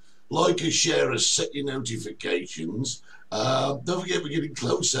subscribe, like us, share us, set your notifications. Don't forget, we're getting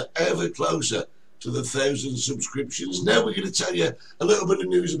closer, ever closer to the 1,000 subscriptions. Now we're going to tell you a little bit of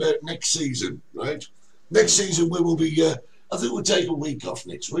news about next season, right? Next season we will be, I think we'll take a week off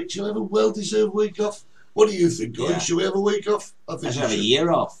next week. Shall we have a well-deserved week off? What do you think, guys? Yeah. Should we have a week off? I think I we should have a should.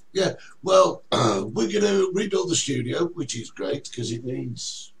 year off. Yeah, well, we're going to rebuild the studio, which is great because it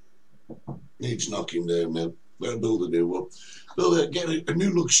needs knocking down now. We're going to build a new one. Get a new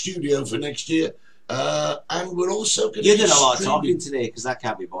look studio for next year. And we're also going to You be did a lot of streaming. talking today because I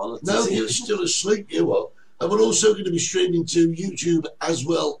can't be bothered. No, you're still asleep, you are. And we're also going to be streaming to YouTube as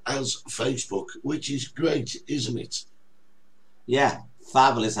well as Facebook, which is great, isn't it? Yeah,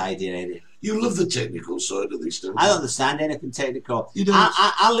 fabulous idea, Eddie. You love the technical side of this, don't you? I don't understand anything technical. You don't?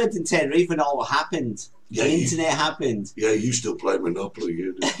 I lived in Tenerife when it all happened. Yeah, the you- internet happened. Yeah, you still play Monopoly,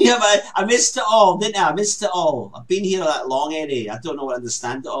 you do. Yeah, but I missed it all, didn't I? I missed it all. I've been here that long, Eddie. I don't know what I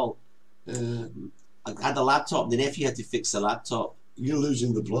understand it all. I had a laptop. The nephew had to fix the laptop. You're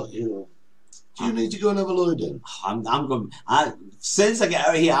losing the plot, you are. Do you need to go and have a lie down? I'm going. Since I get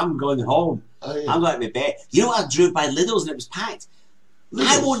out of here, I'm going home. Oh, yeah. I'm going to my bed. You know what? I drove by Lidl's and it was packed. I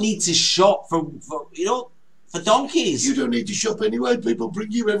Lidl's? won't need to shop for donkeys. You don't need to shop anyway. People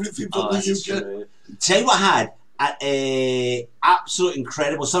bring you everything from the That's UK. true. Tell you what I had absolute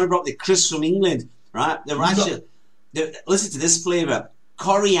incredible. Someone brought the crisps from England, right? They were actually. Listen to this flavour: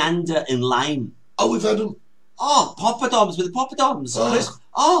 coriander and lime. Oh, we've had them. Oh, poppadoms with the poppadoms. Oh. Crisp.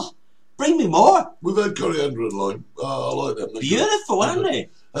 Oh, bring me more. We've had coriander and lime. Oh, I like them. They're Beautiful, good. aren't they?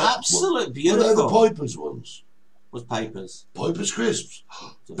 Absolute Well, they're beautiful. the Pipers ones. What's Pipers? Pipers crisps.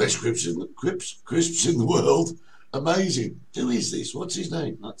 Best crisps in the world. Amazing. Who is this? What's his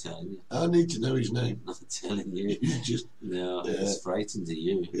name? Not telling you. I need to know his name. Not telling you. You just, No, Yeah. it's frightened of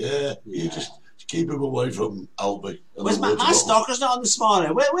you. yeah, you Yeah. just keep him away from Albie. and Where's the my water bottle. stalker's not on this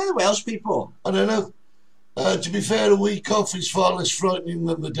morning? Where are the Welsh people? I don't know. To be fair, a week off is far less frightening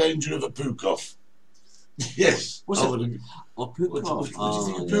than the danger of a pook off. Yes. What's I it? would- Oh, poop What do off. you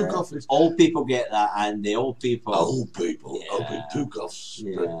think a Oh, pook yeah. off is? Old people get that, and the old people. Old people. Yeah. Old people. Pook offs.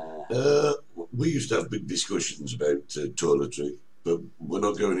 Yeah. We used to have big discussions about toiletry, but we're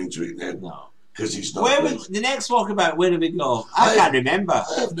not going into it now No. because it's not. Where great. would the next walkabout? Where do we go? I can't remember.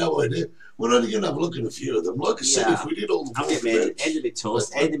 I have no idea. We're only going to have a look at a few of them. Like I said, Yeah. if we did all the I'll get me end walkabouts, of my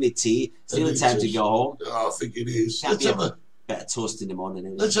toast, end of my tea. It's nearly End of time to toast. go home. I think it is. Can't Let's be have a a bit of toast in the morning.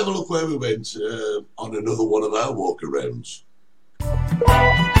 Anyway. let's have a look where we went on another one of our walkarounds.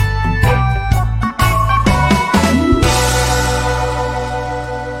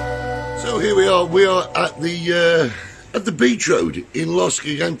 So here we are. We are at the beach road in Los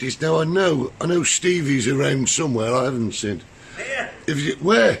Gigantes. Now I know Stevie's around somewhere. I haven't seen.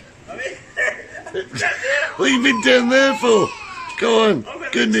 Where? What have you been down there for? Go on.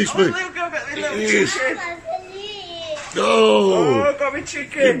 Goodness me. Yes. Oh, got me you've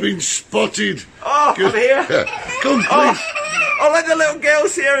chicken. been spotted. Oh, Good. I'm here. Come, please. Oh, let the little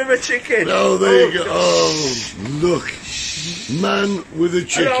girls here with my chicken. Oh, there you go. Oh, look. Man with a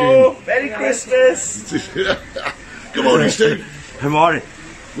chicken. Hello, Merry Christmas. Good morning, Steve. Good morning.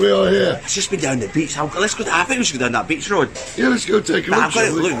 We are here. It's just been down the beach. Let's go. I think we should go down that beach road. Yeah, let's go take a But look. I've got to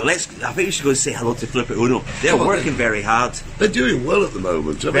shall we? look. I think we should go and say hello to Flip It Uno. They're Come on, working then. very hard. They're doing well at the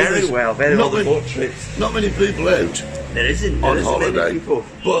moment. I mean, Very there's well. Very not well. The many- boat trips. Not many people out There isn't. on There isn't holiday. many people.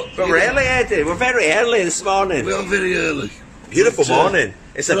 But But you we're know, early, Eddie. We're very early this morning. we are very early. Beautiful But, morning.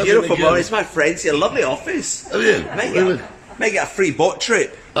 It's a we're beautiful having a morning. go. It's my friends here. Lovely office. Oh, yeah. Really? Might get a free boat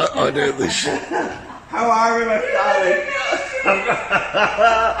trip. I doubt this. How are we, my darling?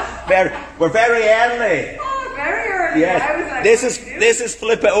 We're very early. Oh, very early. I was Yes. like, This what is do you do? this is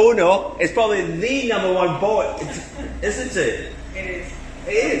Flip It Uno. It's probably the number one boat, isn't it? It is.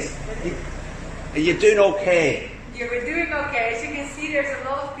 It is. You're doing okay. Yeah, we're doing okay. As you can see, there's a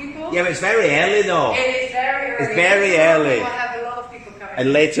lot of people. Yeah, but it's very early though. It is very early. It's very Next month early. We will have a lot of people coming.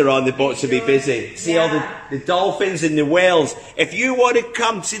 And later on, the boats will be busy. See all the dolphins and the whales. If you want to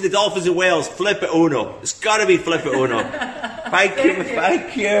come see the dolphins and whales, Flip It Uno. It's got to be Flip It Uno. Thank you,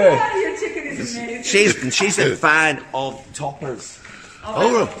 thank you. Yeah, your chicken is amazing. She's a fan of toppers. Oh, Oh,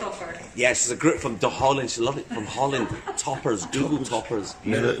 I love Topper. Yes, it's a group from Holland. She loved it from Holland. Toppers, Google toppers.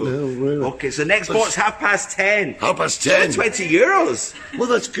 Beautiful. No, really. Okay, so next boat's 10:30. 10:30. €20. Well,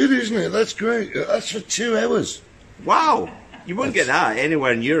 that's good, isn't it? That's great. That's for 2 hours. Wow, you wouldn't get that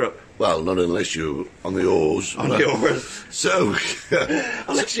anywhere in Europe. Well, not unless you're on the oars. On the oars. So,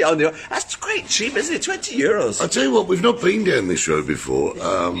 Unless you're on the that's quite cheap, isn't it? €20. I'll tell you what, we've not been down this road before.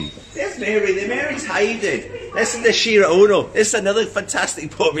 There's Mary. The Mary's hiding. Listen to Shira Uno. This is another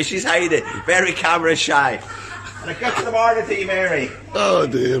fantastic boat, but she's hiding. Very camera shy. And a good the morning to you, Mary. Oh,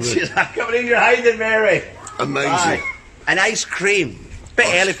 dear me. She's like, coming in, you're hiding, Mary. Amazing. Right. An ice cream. Bit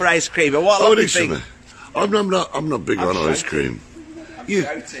early for ice cream, but what a lovely thing. I'm not big on ice cream.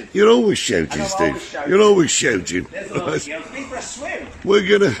 Shouting. You're always shouting, I'm Steve. always shouting. You're always shouting. There's a little girl. Been for a swim. We're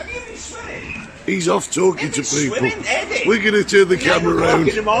gonna. Have you been swimming? He's off talking to people. Swimming, Eddie. We're gonna turn the camera 9 o'clock around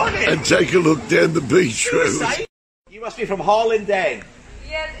in the morning. and take a look down the beach road. You must be from Holland then.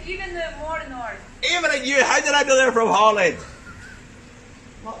 Yes, even the more north. Even at you, how did I know they're from Holland?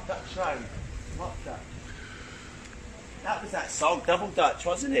 What Dutch round? What Dutch? That was that song, Double Dutch,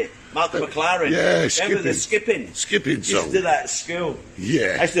 wasn't it? Malcolm McLaren. Yeah, Remember the skipping? Skipping Used song. to do that at school.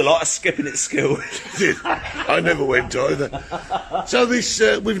 Yeah. I used to do a lot of skipping at school. I never went either. So this,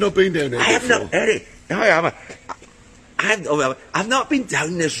 we've not been down there I have before. not, Eddie. I've not been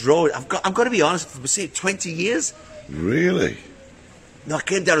down this road. I've got to be honest. For say 20 years. Really? No, I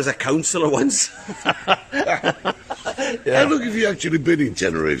came down as a councillor once. How long have you actually been in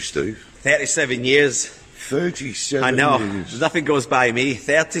Tenerife, Steve? 37 years. 37 I know. years. Nothing goes by me.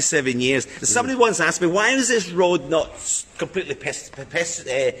 37 years. Somebody once asked me, why is this road not completely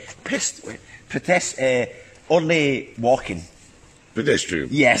only walking? Pedestrian.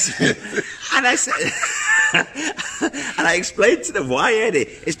 Yes. And I said, and I explained to them why, Eddie.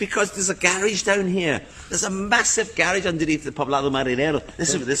 It's because there's a garage down here. There's a massive garage underneath the Poblado Marinero.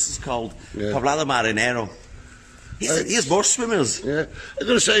 This is called Poblado Marinero. Here's more swimmers. Yeah. I've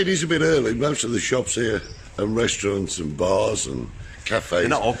got to say, it is a bit early. Most of the shops here and restaurants and bars and cafes. They're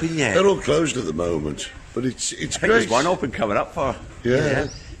not open yet. They're all closed at the moment. But it's I think great. there's one open coming up for. Yeah.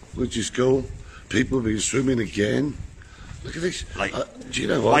 Which is cool. People have been swimming again. Look at this. Like, do you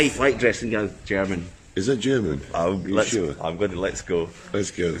know what? White dressing gown, German. Is that German? You sure? I'm going to let's go.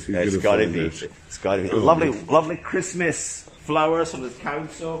 Let's go. It's got to be. It's got to be. Oh, Lovely Christmas flowers from the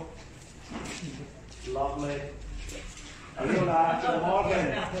council. Lovely. Hola, good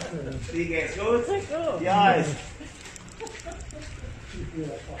morning. Wie geht's gut? Yes.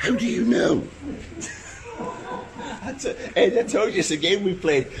 How do you know? Ed, I told you it's a game we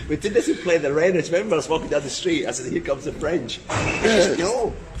played. We did this, we played the Renners. Remember, I was walking down the street. I said, here comes the French. I just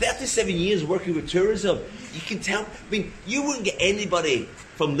know. 37 years working with tourism. You can tell. I mean, you wouldn't get anybody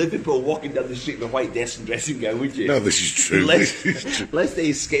from Liverpool walking down the street with a white dressing gown, would you? No, this is true. Unless they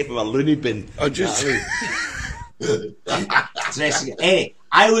escape from a loony bin. I just... Dressing. Hey,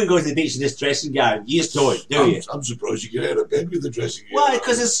 I wouldn't go to the beach in this dressing gown. You just don't, do you? I'm surprised you get out of bed with the dressing gown. Why?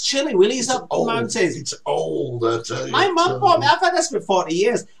 Because it's chilly, Willie's up the mountains. It's old, I tell you. My mum bought me. I've had this for 40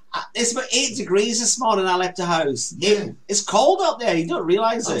 years. It's about 8 degrees this morning. I left the house. It's cold up there. You don't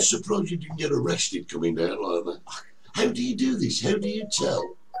realise it. I'm surprised you didn't get arrested coming down like that. How do you do this? How do you tell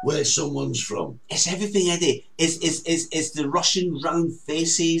where someone's from? It's everything, Eddie. It's the Russian round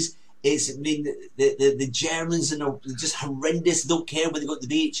faces. It's, I mean, the Germans are just horrendous. Don't care when they go to the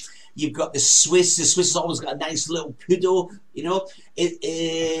beach. You've got the Swiss. The Swiss has always got a nice little poodle. You know,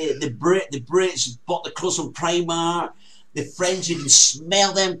 the Brits bought the clothes from Primark. The French, you can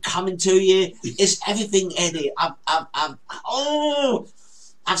smell them coming to you. It's everything, Eddie. I've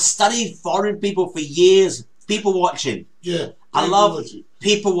studied foreign people for years. People watching. Yeah. I love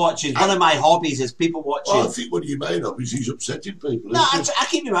people watching. One of my hobbies is people watching. Well, I think one of your main hobbies is upsetting people. No, I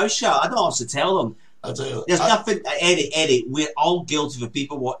keep my mouth shut. I don't know what to tell them. I tell you, There's nothing, Eddie, we're all guilty of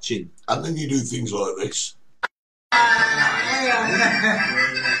people watching. And then you do things like this.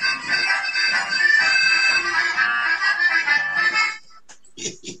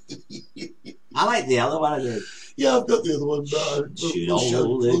 I like the other one I did. Yeah, I've got the other one. Should We'll all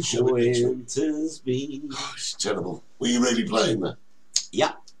show it next week. acquaintance be? Oh, it's terrible. Were you really playing that?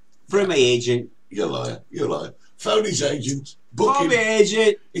 Yeah, through my agent. You're a liar. You're a liar. Phone his agent. Book From him. my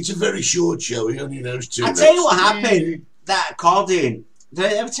agent. It's a very short show. He only knows 2 I minutes. tell you what happened. That accordion. Did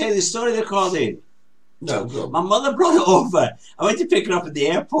I ever tell you the story of the accordion? No, go on. My mother brought it over. I went to pick her up at the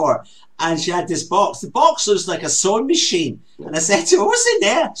airport, and she had this box. The box looks like a sewing machine. And I said to her, "What's in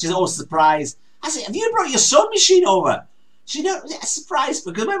there?" She said, "Oh, surprise." I said, "Have you brought your sewing machine over?" She know, a surprise,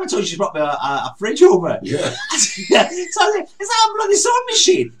 because remember I told you she brought me a fridge over. Yeah. So I said, "Is that a bloody sewing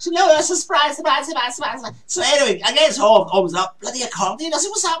machine?" She said, "No, that's a surprise. So anyway, I get home, opens up, bloody accordion. I said,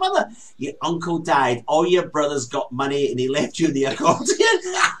 "What's that, mother?" "Your uncle died, all your brothers got money, and he left you the accordion."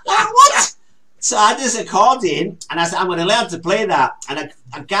 What? So I had this accordion, and I said, "I'm going to learn to play that." And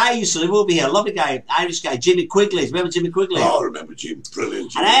a guy used to live over here, a lovely guy, Irish guy, Jimmy Quigley. Remember Jimmy Quigley? Oh, I remember Jim. Brilliant.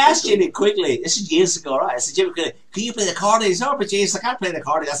 Jimmy. And I asked Jimmy Quigley, this is years ago, right? I said, "Jimmy Quigley, can you play the accordion?" He said, "Oh, but James, I can't play the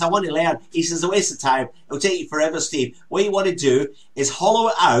accordion." I said, "I want to learn." He says, "It's a waste of time. It'll take you forever, Steve. What you want to do is hollow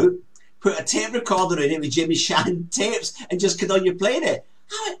it out, put a tape recorder in it with Jimmy Shan tapes, and just continue playing it."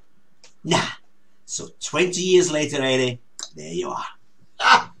 I went, nah. So 20 years later, Eddie, there you are.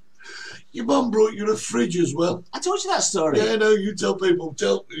 Your mum brought you a fridge as well. I told you that story. Yeah, no, you tell people.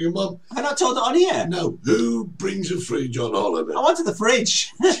 Tell your mum. Have I not told it on here? No, who brings a fridge on holiday? I wanted the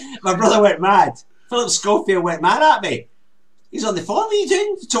fridge. My brother went mad. Philip Schofield went mad at me. He's on the phone. What are you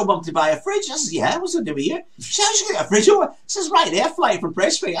doing? You told Mum to buy a fridge. I said, yeah, what's going to do with you? She said, how's you get a fridge over? He says, right there, flight from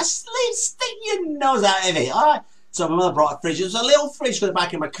Prestwick. I said, stick your nose out of it. All right. So my mother brought a fridge. It was a little fridge for the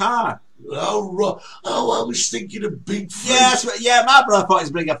back of my car. Oh, right. Oh, I was thinking a big fridge. Yeah, my brother thought he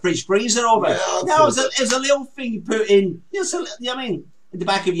was bringing a fridge freezer over. Yeah, No, it was a little thing you put in, you know what I mean, in the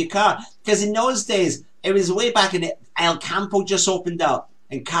back of your car. Because in those days, it was way back in El Campo just opened up,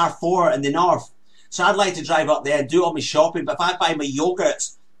 in Carrefour in the north. So I'd like to drive up there and do all my shopping, but if I buy my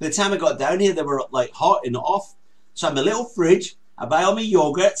yogurts, by the time I got down here, they were like hot and off. So I have my little fridge, I buy all my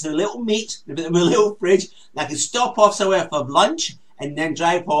yogurts and a little meat, in my little fridge, and I can stop off somewhere for lunch and then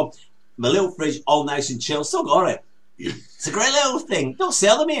drive home. My little fridge, all nice and chill. Still got it. It's a great little thing. Don't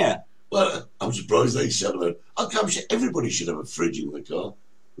sell them here. Well, I'm surprised they sell them. Everybody should have a fridge in the car.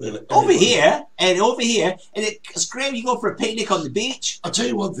 Really. Over here, and it's great when you go for a picnic on the beach. I'll tell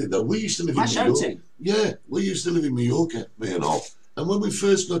you one thing, though. We used to live in Mallorca. Yeah, we used to live in Mallorca, me and all. And when we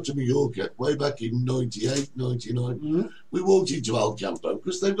first got to Mallorca, way back in 98, 99, we walked into El Campo,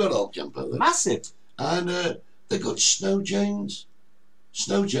 because they've got El Campo there. Massive. And they got snow chains.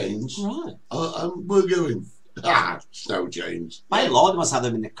 Snow chains. Right. And we're going, snow chains. By law, they must have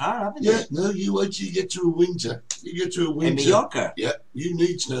them in the car, haven't they? Yeah, no, you wait till you get to a winter. You get to a winter. In Mallorca? Yeah, you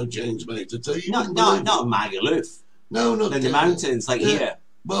need snow chains, mate. I tell you. Not in Magaluf. No, not in the mountains, like here.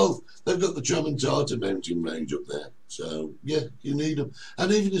 Well, they've got the Tramontana mountain range up there. So, yeah, you need them.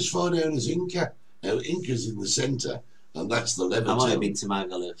 And even as far down as Inca. Now, Inca's in the centre, and that's the Levantine. I've only been to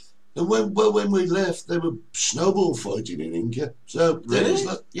Magaluf. And when we left, they were snowball fighting in Inca. So, really?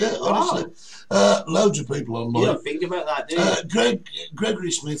 Honestly. Loads of people online. You don't think about that, do you?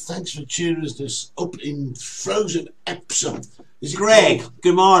 Gregory Smith, thanks for cheering us up in frozen Epsom. Greg,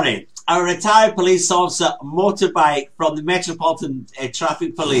 good morning. A retired police officer motorbike from the Metropolitan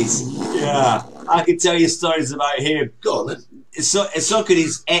Traffic Police. Yeah, I can tell you stories about him. Go on then. So could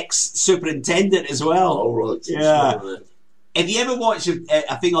his ex-superintendent as well. All right. Yeah. Have you ever watched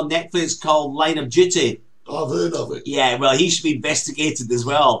a thing on Netflix called Line of Duty? I've heard of it. Yeah, well, he should be investigated as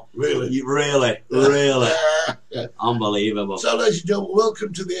well. Really? Really. Yeah. Unbelievable. So, ladies and gentlemen,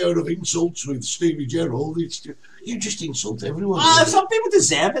 welcome to the Hour of Insults with Stevie Gerald. You just insult everyone. Some people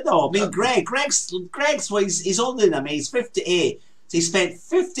deserve it, though. I mean, Greg's well, he's older than me. He's 58. So he spent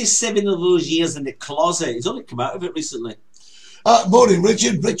 57 of those years in the closet. He's only come out of it recently. Morning,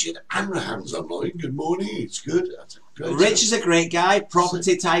 Richard. Richard Anraham's online. Good morning. It's good. Rich is a great guy,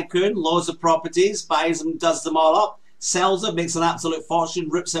 property tycoon, loads of properties, buys them, does them all up, sells them, makes an absolute fortune,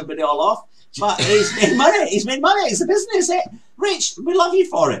 rips everybody all off. But he's made money. He's made money. It's a business. Rich, we love you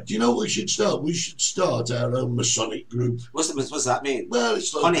for it. Do you know what we should start? We should start our own Masonic group. What's that mean? Well,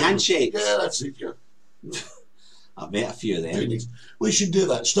 it's like Honey handshakes. Yeah, that's it. Yeah. I've met a few of them. We should do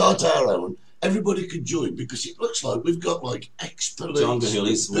that. Start our own. Everybody could join because it looks like we've got like ex-police, John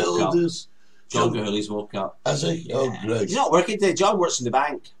Gahully's builders. John Gahully's woke up. Has he? Yeah. Oh, great. He's not working today. John works in the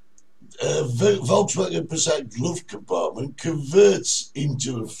bank. Volkswagen Passat glove compartment converts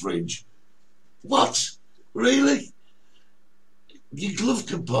into a fridge. What? Really? Your glove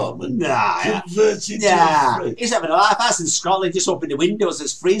compartment converts into a fridge? He's having a laugh. That's in Scotland. Just open the windows.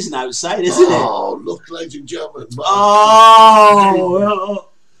 It's freezing outside, isn't it? Oh, look, ladies and gentlemen.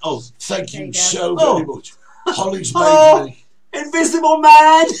 Oh, thank you so very much. Holly's made me. Invisible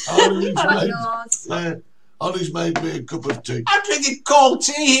man! Holly's made me a cup of tea. I'm drinking cold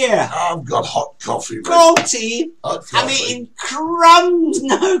tea here. I've got hot coffee. Cold tea? I'm eating crumbs.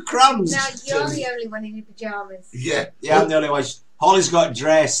 No, crumbs. Now, you're the only one in your pyjamas. Yeah. I'm the only one. Holly's got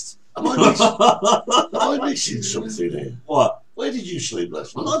dressed. Am I missing something here? What? Where did you sleep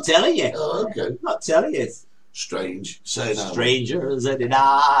last night? I'm not telling you. Oh, okay. I'm not telling you. Strange. Say that. Strangers and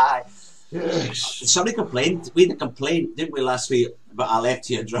I. Yes. Somebody complained. We had a complaint, didn't we, last week? But I left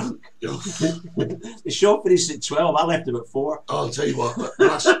here drunk. The show finished at 12. I left him at 4. I'll tell you what.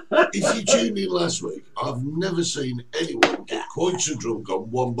 If you tuned in last week, I've never seen anyone get quite so drunk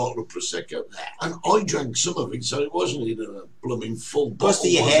on one bottle of Prosecco. And I drank some of it, so it wasn't even a blooming full bottle. Goes to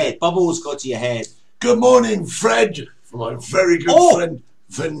your head. Bubbles go to your head. Good morning, Fred. My very good friend,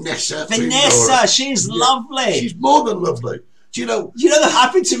 Vanessa. Vanessa, she's lovely. She's more than lovely. Do you know that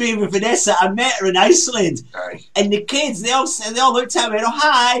happened to me with Vanessa? I met her in Iceland. Aye. And the kids, they all looked at me and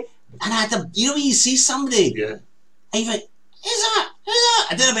hi. And I had to, when you see somebody. Yeah. And you're like, who's that?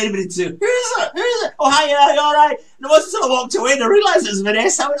 I didn't have anybody to, who's that? Oh, hi, you all right? And it wasn't until I walked away and I realised it was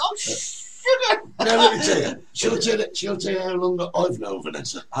Vanessa. I went, oh, sugar. Now, let me tell you. She'll tell you how long I've known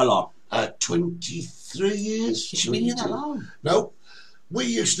Vanessa. How long? 23 years. Has she been here that long? No. We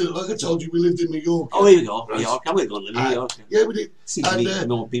used to, like I told you, we lived in New York. Oh, here we go. Right? New York. I'm going to go to New York. Yeah, we did. See to meet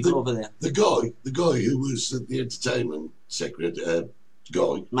more people over there. The guy who was the entertainment secretary,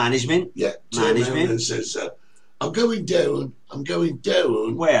 guy. Management? Yeah. Turned around Management? and says, I'm going down.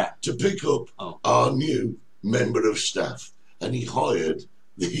 Where? To pick up our new member of staff. And he hired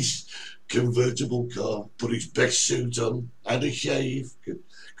this convertible car, put his best suit on, had a shave,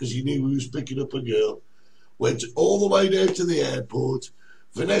 because he knew he was picking up a girl. Went all the way down to the airport.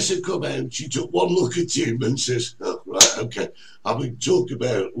 Vanessa come out, she took one look at him and says, oh, right, okay, I've been talking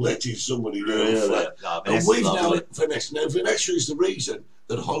about letting somebody know a flat. No, And we've now let Vanessa. Now, Vanessa is the reason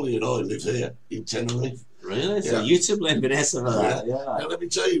that Holly and I live here in Tenerife. Really? So you two blame Vanessa for that? Yeah. Now, let me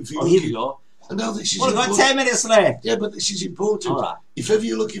tell you, if you here we go. No, this is Well, we've got 10 minutes left. Yeah, but this is important. All right. If ever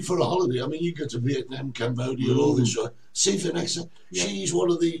you're looking for a holiday, I mean, you go to Vietnam, Cambodia, all this, right? See Vanessa. Yeah. She's one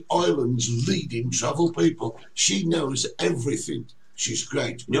of the island's leading travel people. She knows everything. She's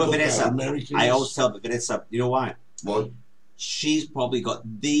great. You know what, Vanessa? I always tell Vanessa, you know why? Why? She's probably got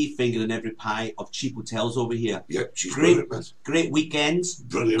the finger in every pie of cheap hotels over here. Yeah, she's brilliant. Great weekends.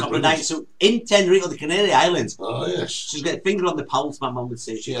 Brilliant. Couple of nights in Tenerife or the Canary Islands. Oh, yes. She's got a finger on the pulse, my mum would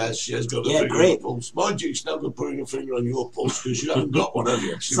say. She has got a finger on the pulse. Mind you, it's never putting a finger on your pulse because you haven't got one, have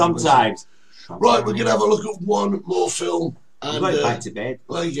you? Sometimes. Right, we're going to have a look at one more film. And, I'm going back to bed.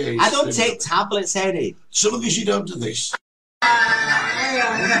 Well, yeah, I don't take tablets, Eddie. So long as you don't do this.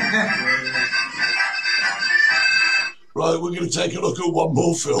 Right, we're going to take a look at one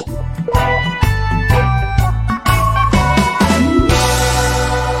more film.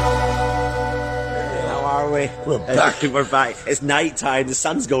 How are we? We're back. We're back. It's night time. The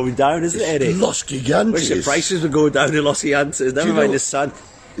sun's going down, isn't it, Eddie? Los Gigantes. Wish the prices would go down in Los Gigantes. Never mind the sun.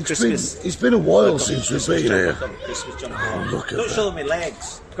 It's been a while since we've been here. Look at Don't show them my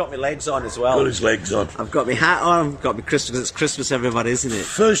legs. I've got my legs on as well. Got his legs on. I've got my hat on. I've got my Christmas. It's Christmas, everybody, isn't it?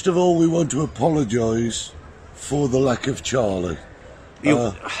 First of all, we want to apologise for the lack of Charlie.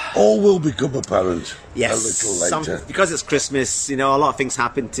 All will become apparent a little later. Because it's Christmas, you know, a lot of things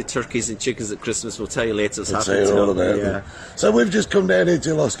happen to turkeys and chickens at Christmas. We'll tell you later what's happened to all about them. So we've just come down here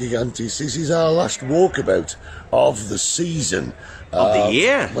to Los Gigantes. This is our last walkabout of the season. Of the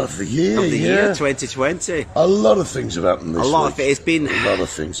year. Of the year, Of the year 2020. A lot of things have happened this week. It's been... A lot of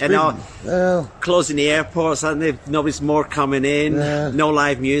things. Closing the airports, hasn't it? Nobody's more coming in. No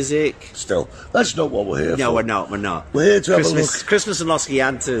live music. Still, that's not what we're here for. No, we're not. We're here to have a look. Christmas in Los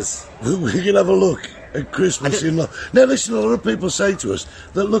Gigantes. We can have a look at Christmas in Los... Now, listen, a lot of people say to us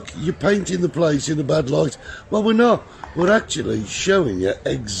that, look, you're painting the place in a bad light. Well, we're not. We're actually showing you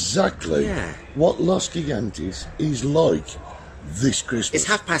exactly what Los Gigantes is like this Christmas.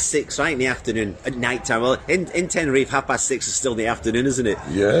 It's 6:30, right, in the afternoon, at night time. Well, in Tenerife, 6:30 is still in the afternoon, isn't it?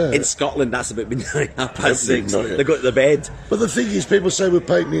 Yeah. In Scotland, that's about midnight, 6:30. They go to the bed. But the thing is, people say we're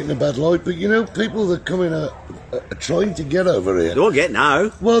painting it in a bad light, but you know, people that come in are trying to get over here. They won't get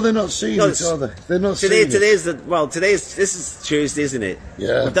now. Well, they're not seeing it, are they? They're not seeing it. This is Tuesday, isn't it?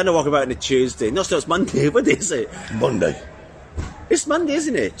 Yeah. We've done a walkabout on a Tuesday. No, it's Monday. What day is it? Monday. It's Monday,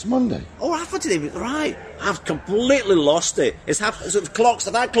 isn't it? It's Monday. Oh, I thought today was right. I've completely lost it. It's so clocks.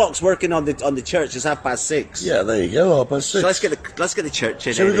 If that clock's working on the church, it's 6:30. Yeah, there you go. 6:30. So let's get the church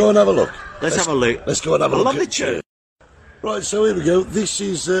in. Shall we go and have a look? Let's have a look. Let's go and have a look. I love the church. Right, so here we go. This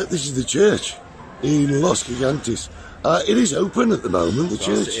is the church in Los Gigantes. It is open at the moment. The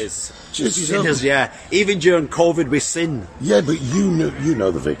church. It is. Church is sinners, open. yeah. Even during COVID, we sin. Yeah, but you know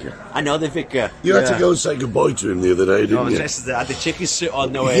the vicar. I know the vicar. You had to go and say goodbye to him the other day, didn't you? I had the chicken suit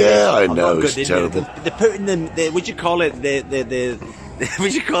on. No, yeah, I know. It's terrible. They're putting the what do you call it? The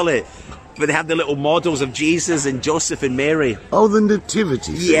what do you call it? But they have the little models of Jesus and Joseph and Mary. Oh, the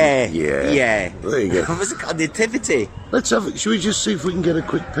nativity thing. Yeah. There you go. What's it called? Nativity. Let's have it. Should we just see if we can get a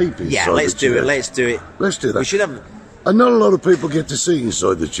quick peep inside? Yeah, let's do it. Let's do that. We should have. And not a lot of people get to see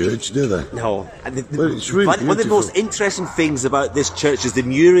inside the church, do they? No. But it's really one of the most interesting things about this church is the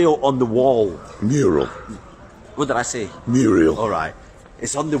mural on the wall. Mural. What did I say? Mural. All right.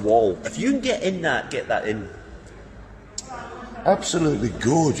 It's on the wall. If you can get that in. Absolutely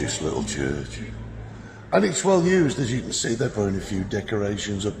gorgeous little church. And it's well used, as you can see. They're putting a few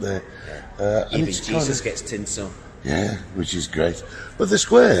decorations up there. Even Jesus gets tinsel. Yeah, which is great. But the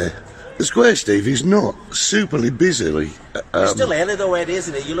square, Steve, is not superly busily. It's still early though, Ed,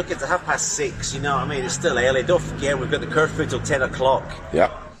 isn't it? You look at the 6:30, you know what I mean? It's still early. Don't forget, we've got the curfew till 10 o'clock.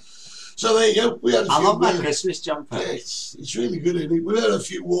 Yeah. So there you go. I love my Christmas jumper. Yeah, it's really good, isn't it? We've had a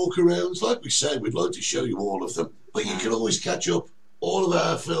few walk-arounds. Like we say, we'd like to show you all of them. But you can always catch up all of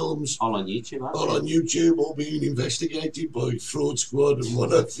our films, All on YouTube, aren't all they? on YouTube, all being investigated by Fraud Squad and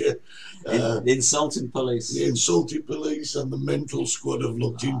what have you. The insulting police. The insulted police and the mental squad have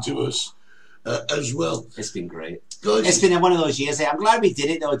looked into us as well. It's been great. Guys, It's been one of those years. I'm glad we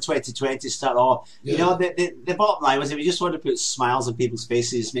did it though in 2020 to start off. Yeah. You know, the bottom line was that we just wanted to put smiles on people's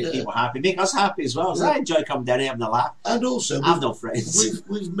faces, make people happy, make us happy as well. So I enjoy coming down here having a laugh. and also, I have no friends.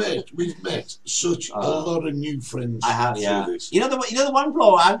 we've met such a lot of new friends. I have, yeah. through this. You know the one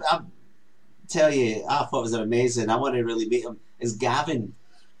bloke I tell you, I thought was amazing. I want to really meet him. Is Gavin?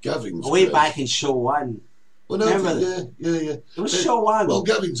 Gavin's Way great. back in show one. Well, no, Remember yeah. It was show one. Well,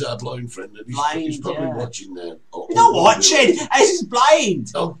 Gavin's our blind friend, and he's Blind, probably yeah. watching now. He's not watching. He's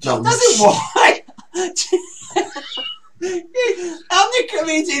blind. Oh, He don't. doesn't watch. I'm the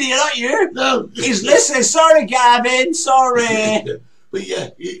comedian here, not you. No. He's listening. Sorry, Gavin. Sorry. But yeah,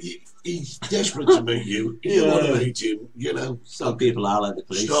 he's desperate to meet you. You want to meet him, you know. Some people are like the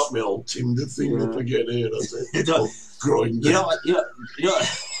police. Start my old Tinder thing up again here. That's it. Don't- Grind. You know what? You know.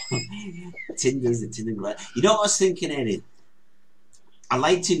 Tinder's the Tinder. You know what I was thinking, Eddie? I'd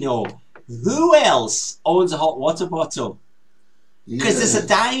like to know who else owns a hot water bottle. Because there's a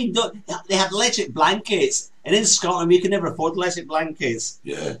dying. They have electric blankets, and in Scotland we can never afford electric blankets.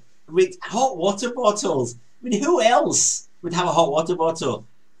 Yeah. With hot water bottles. I mean, who else would have a hot water bottle?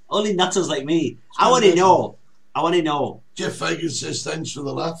 Only nutters like me. I want to know. I want to know. Jeff Fagan says thanks for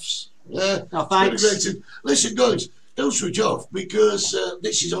the laughs. Yeah. No, thanks. Really great. Listen, guys, don't switch off because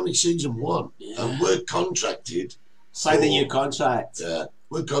this is only season 1, and we're contracted. Sign the new contract.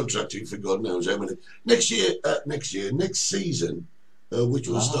 We're contracting for God knows how many. Next season, which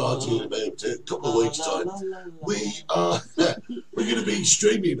will start in about a couple of weeks' time, we're going to be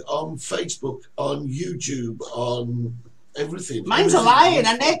streaming on Facebook, on YouTube, on everything. Mine's a lion.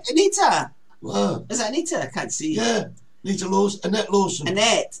 Anita. Wow. Is that Anita? I can't see. Yeah. Annette Lawson.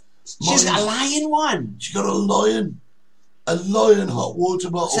 Annette. She's got a lion one. She's got a lion hot water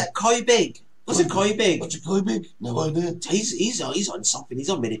bottle. Is that Koi Big? Was it Koi Big? What's a Koi Big? No idea. He's on something. He's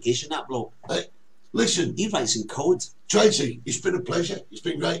on medication, that bloke. Hey, listen, He writes in code. Tracy, it's been a pleasure. It's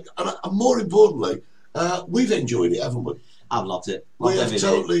been great. And more importantly, we've enjoyed it, haven't we? I've loved it. We Loved have every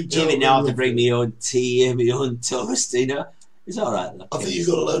minute. totally Even now I have to loved bring it. my own tea and my own toast, you know. It's alright. I think you've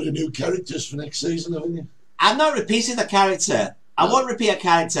got a load of new characters for next season, haven't you? I'm not repeating the character. I won't repeat a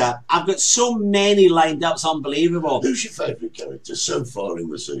character. I've got so many lined up, it's unbelievable. Who's your favourite character so far in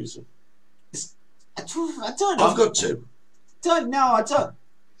the season? I don't know. I've got 2. I don't.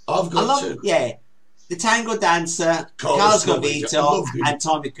 I've I got love, 2. yeah. The Tango Dancer, Carlos Carlos Gomito. I Gomito, love him. and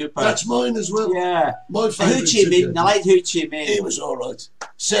Tommy Cooper. That's mine as well. Yeah. My And favourite. Ho Chi Minh. I like Ho Chi Minh. He was all right.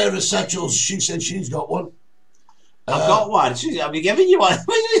 Sarah Satchels, she said she's got one. I've got one. I'll be giving you one.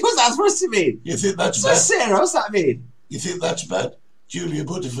 What's that supposed to mean? You think that's What's that, bad? Sarah? What's that mean? You think that's bad? Julia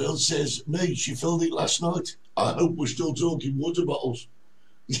Butterfield says, me, she filled it last night. I hope we're still talking water bottles.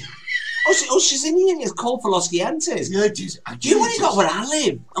 She's in here. It's called for Los Gigantes. Yeah, it is. Do you know what you got where I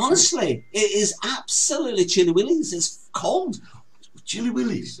live? Honestly, it is absolutely Chilly Willies. It's cold. Chili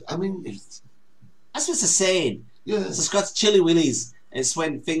Willies. I mean, That's what it's saying. yeah. It's got Chilly Willies. It's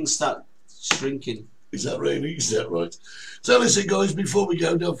when things start shrinking. Is that really? Is that right? So listen, guys, before we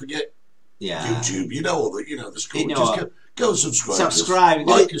go, don't forget Yeah. YouTube. You know all the, the score. You know Just what? go and subscribe. to us. Subscribe.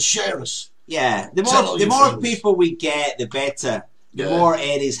 Like us, share us. Yeah. The Tell all more your friends. people we get, the better. The Yeah. more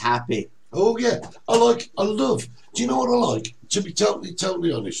Eddie's happy. Oh yeah, I love. Do you know what I like? To be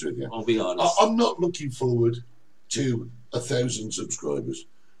totally honest with you, I'll be honest. I'm not looking forward to 1,000 subscribers.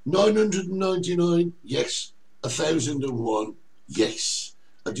 999, yes. 1,001, yes.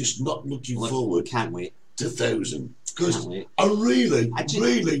 I'm just not looking forward Can't wait. to 1,000 because Can't wait. I really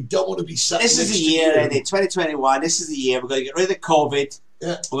don't want to be sat. This is next the to year, you. Eddie. 2021. This is the year. We're going to get rid of COVID.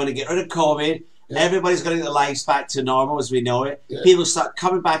 Yeah. We're going to get rid of COVID. Yeah. Everybody's going to get their lives back to normal as we know it. Yeah. People start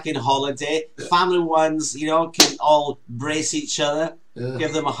coming back in holiday. Yeah. Family ones, can all brace each other, Yeah.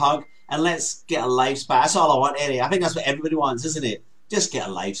 give them a hug, and let's get our lives back. That's all I want, Eddie. I think that's what everybody wants, isn't it? Just get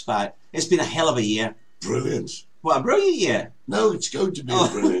our lives back. It's been a hell of a year. Brilliant. What a brilliant year. No, it's going to be a Oh,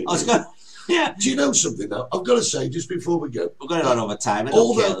 brilliant. I was going. Yeah, Do you know something though? I've got to say just before we go. we're going to run over time. I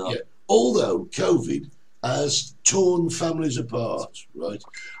don't care though. Although COVID has torn families apart, right?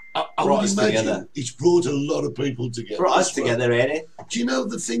 I Brought would us imagine together. it's brought a lot of people together. Brought us as well. together, Eddie. Do you know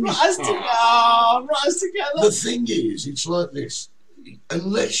the thing Brought is? us together. Oh, brought us together. The thing is, it's like this.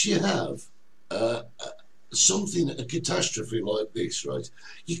 Unless you have a catastrophe like this, right?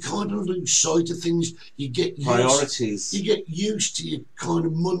 You kind of lose sight of things. You get Priorities. You get used to your kind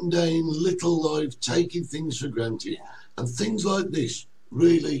of mundane little life, taking things for granted, and things like this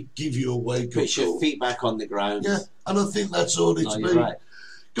really give you a wake-up Put your call. feet back on the ground. Yeah, and I think that's all it's No, been. you're right.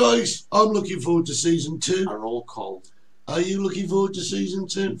 Guys, I'm looking forward to season 2. A roll call. Are you looking forward to season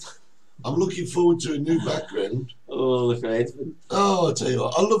 2? I'm looking forward to a new background. Oh, Fred. Oh, I tell you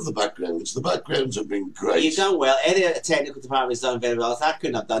what, I love the backgrounds. The backgrounds have been great. You've done well. Eddie at the technical department's done very well. I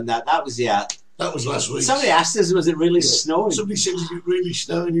couldn't have done that. That was That was last week. Somebody asked us, was it really snowing? Somebody said, is it really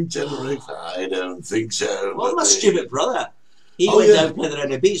snowing in Tenerife? I don't think so. Well, but my they stupid brother. He Oh, went yeah. down playing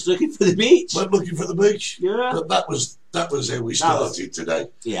around the beach looking for the beach. went looking for the beach. Yeah. But that was how we started today.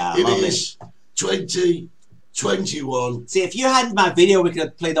 Yeah, It lovely. is 2021. See, if you had my video, we could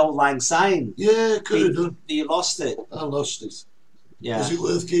have played Old Lang Syne. Yeah, could have done. You lost it. I lost it. Yeah. Was it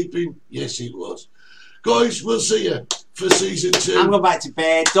worth keeping? Yes, it was. Guys, we'll see you for season 2. I'm going back to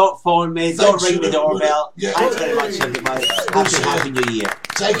bed. Don't phone me. Don't Thanks, ring the everybody. doorbell. Yeah. Thanks very much, everybody. Happy New Year.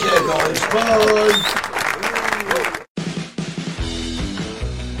 Take care, guys. Bye.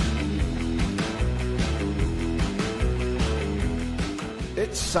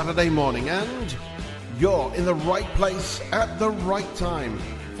 It's Saturday morning and you're in the right place at the right time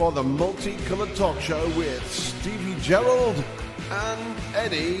for the Multicoloured Talk Show with Stevie Gerald and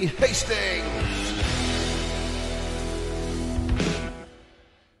Eddie Hastings.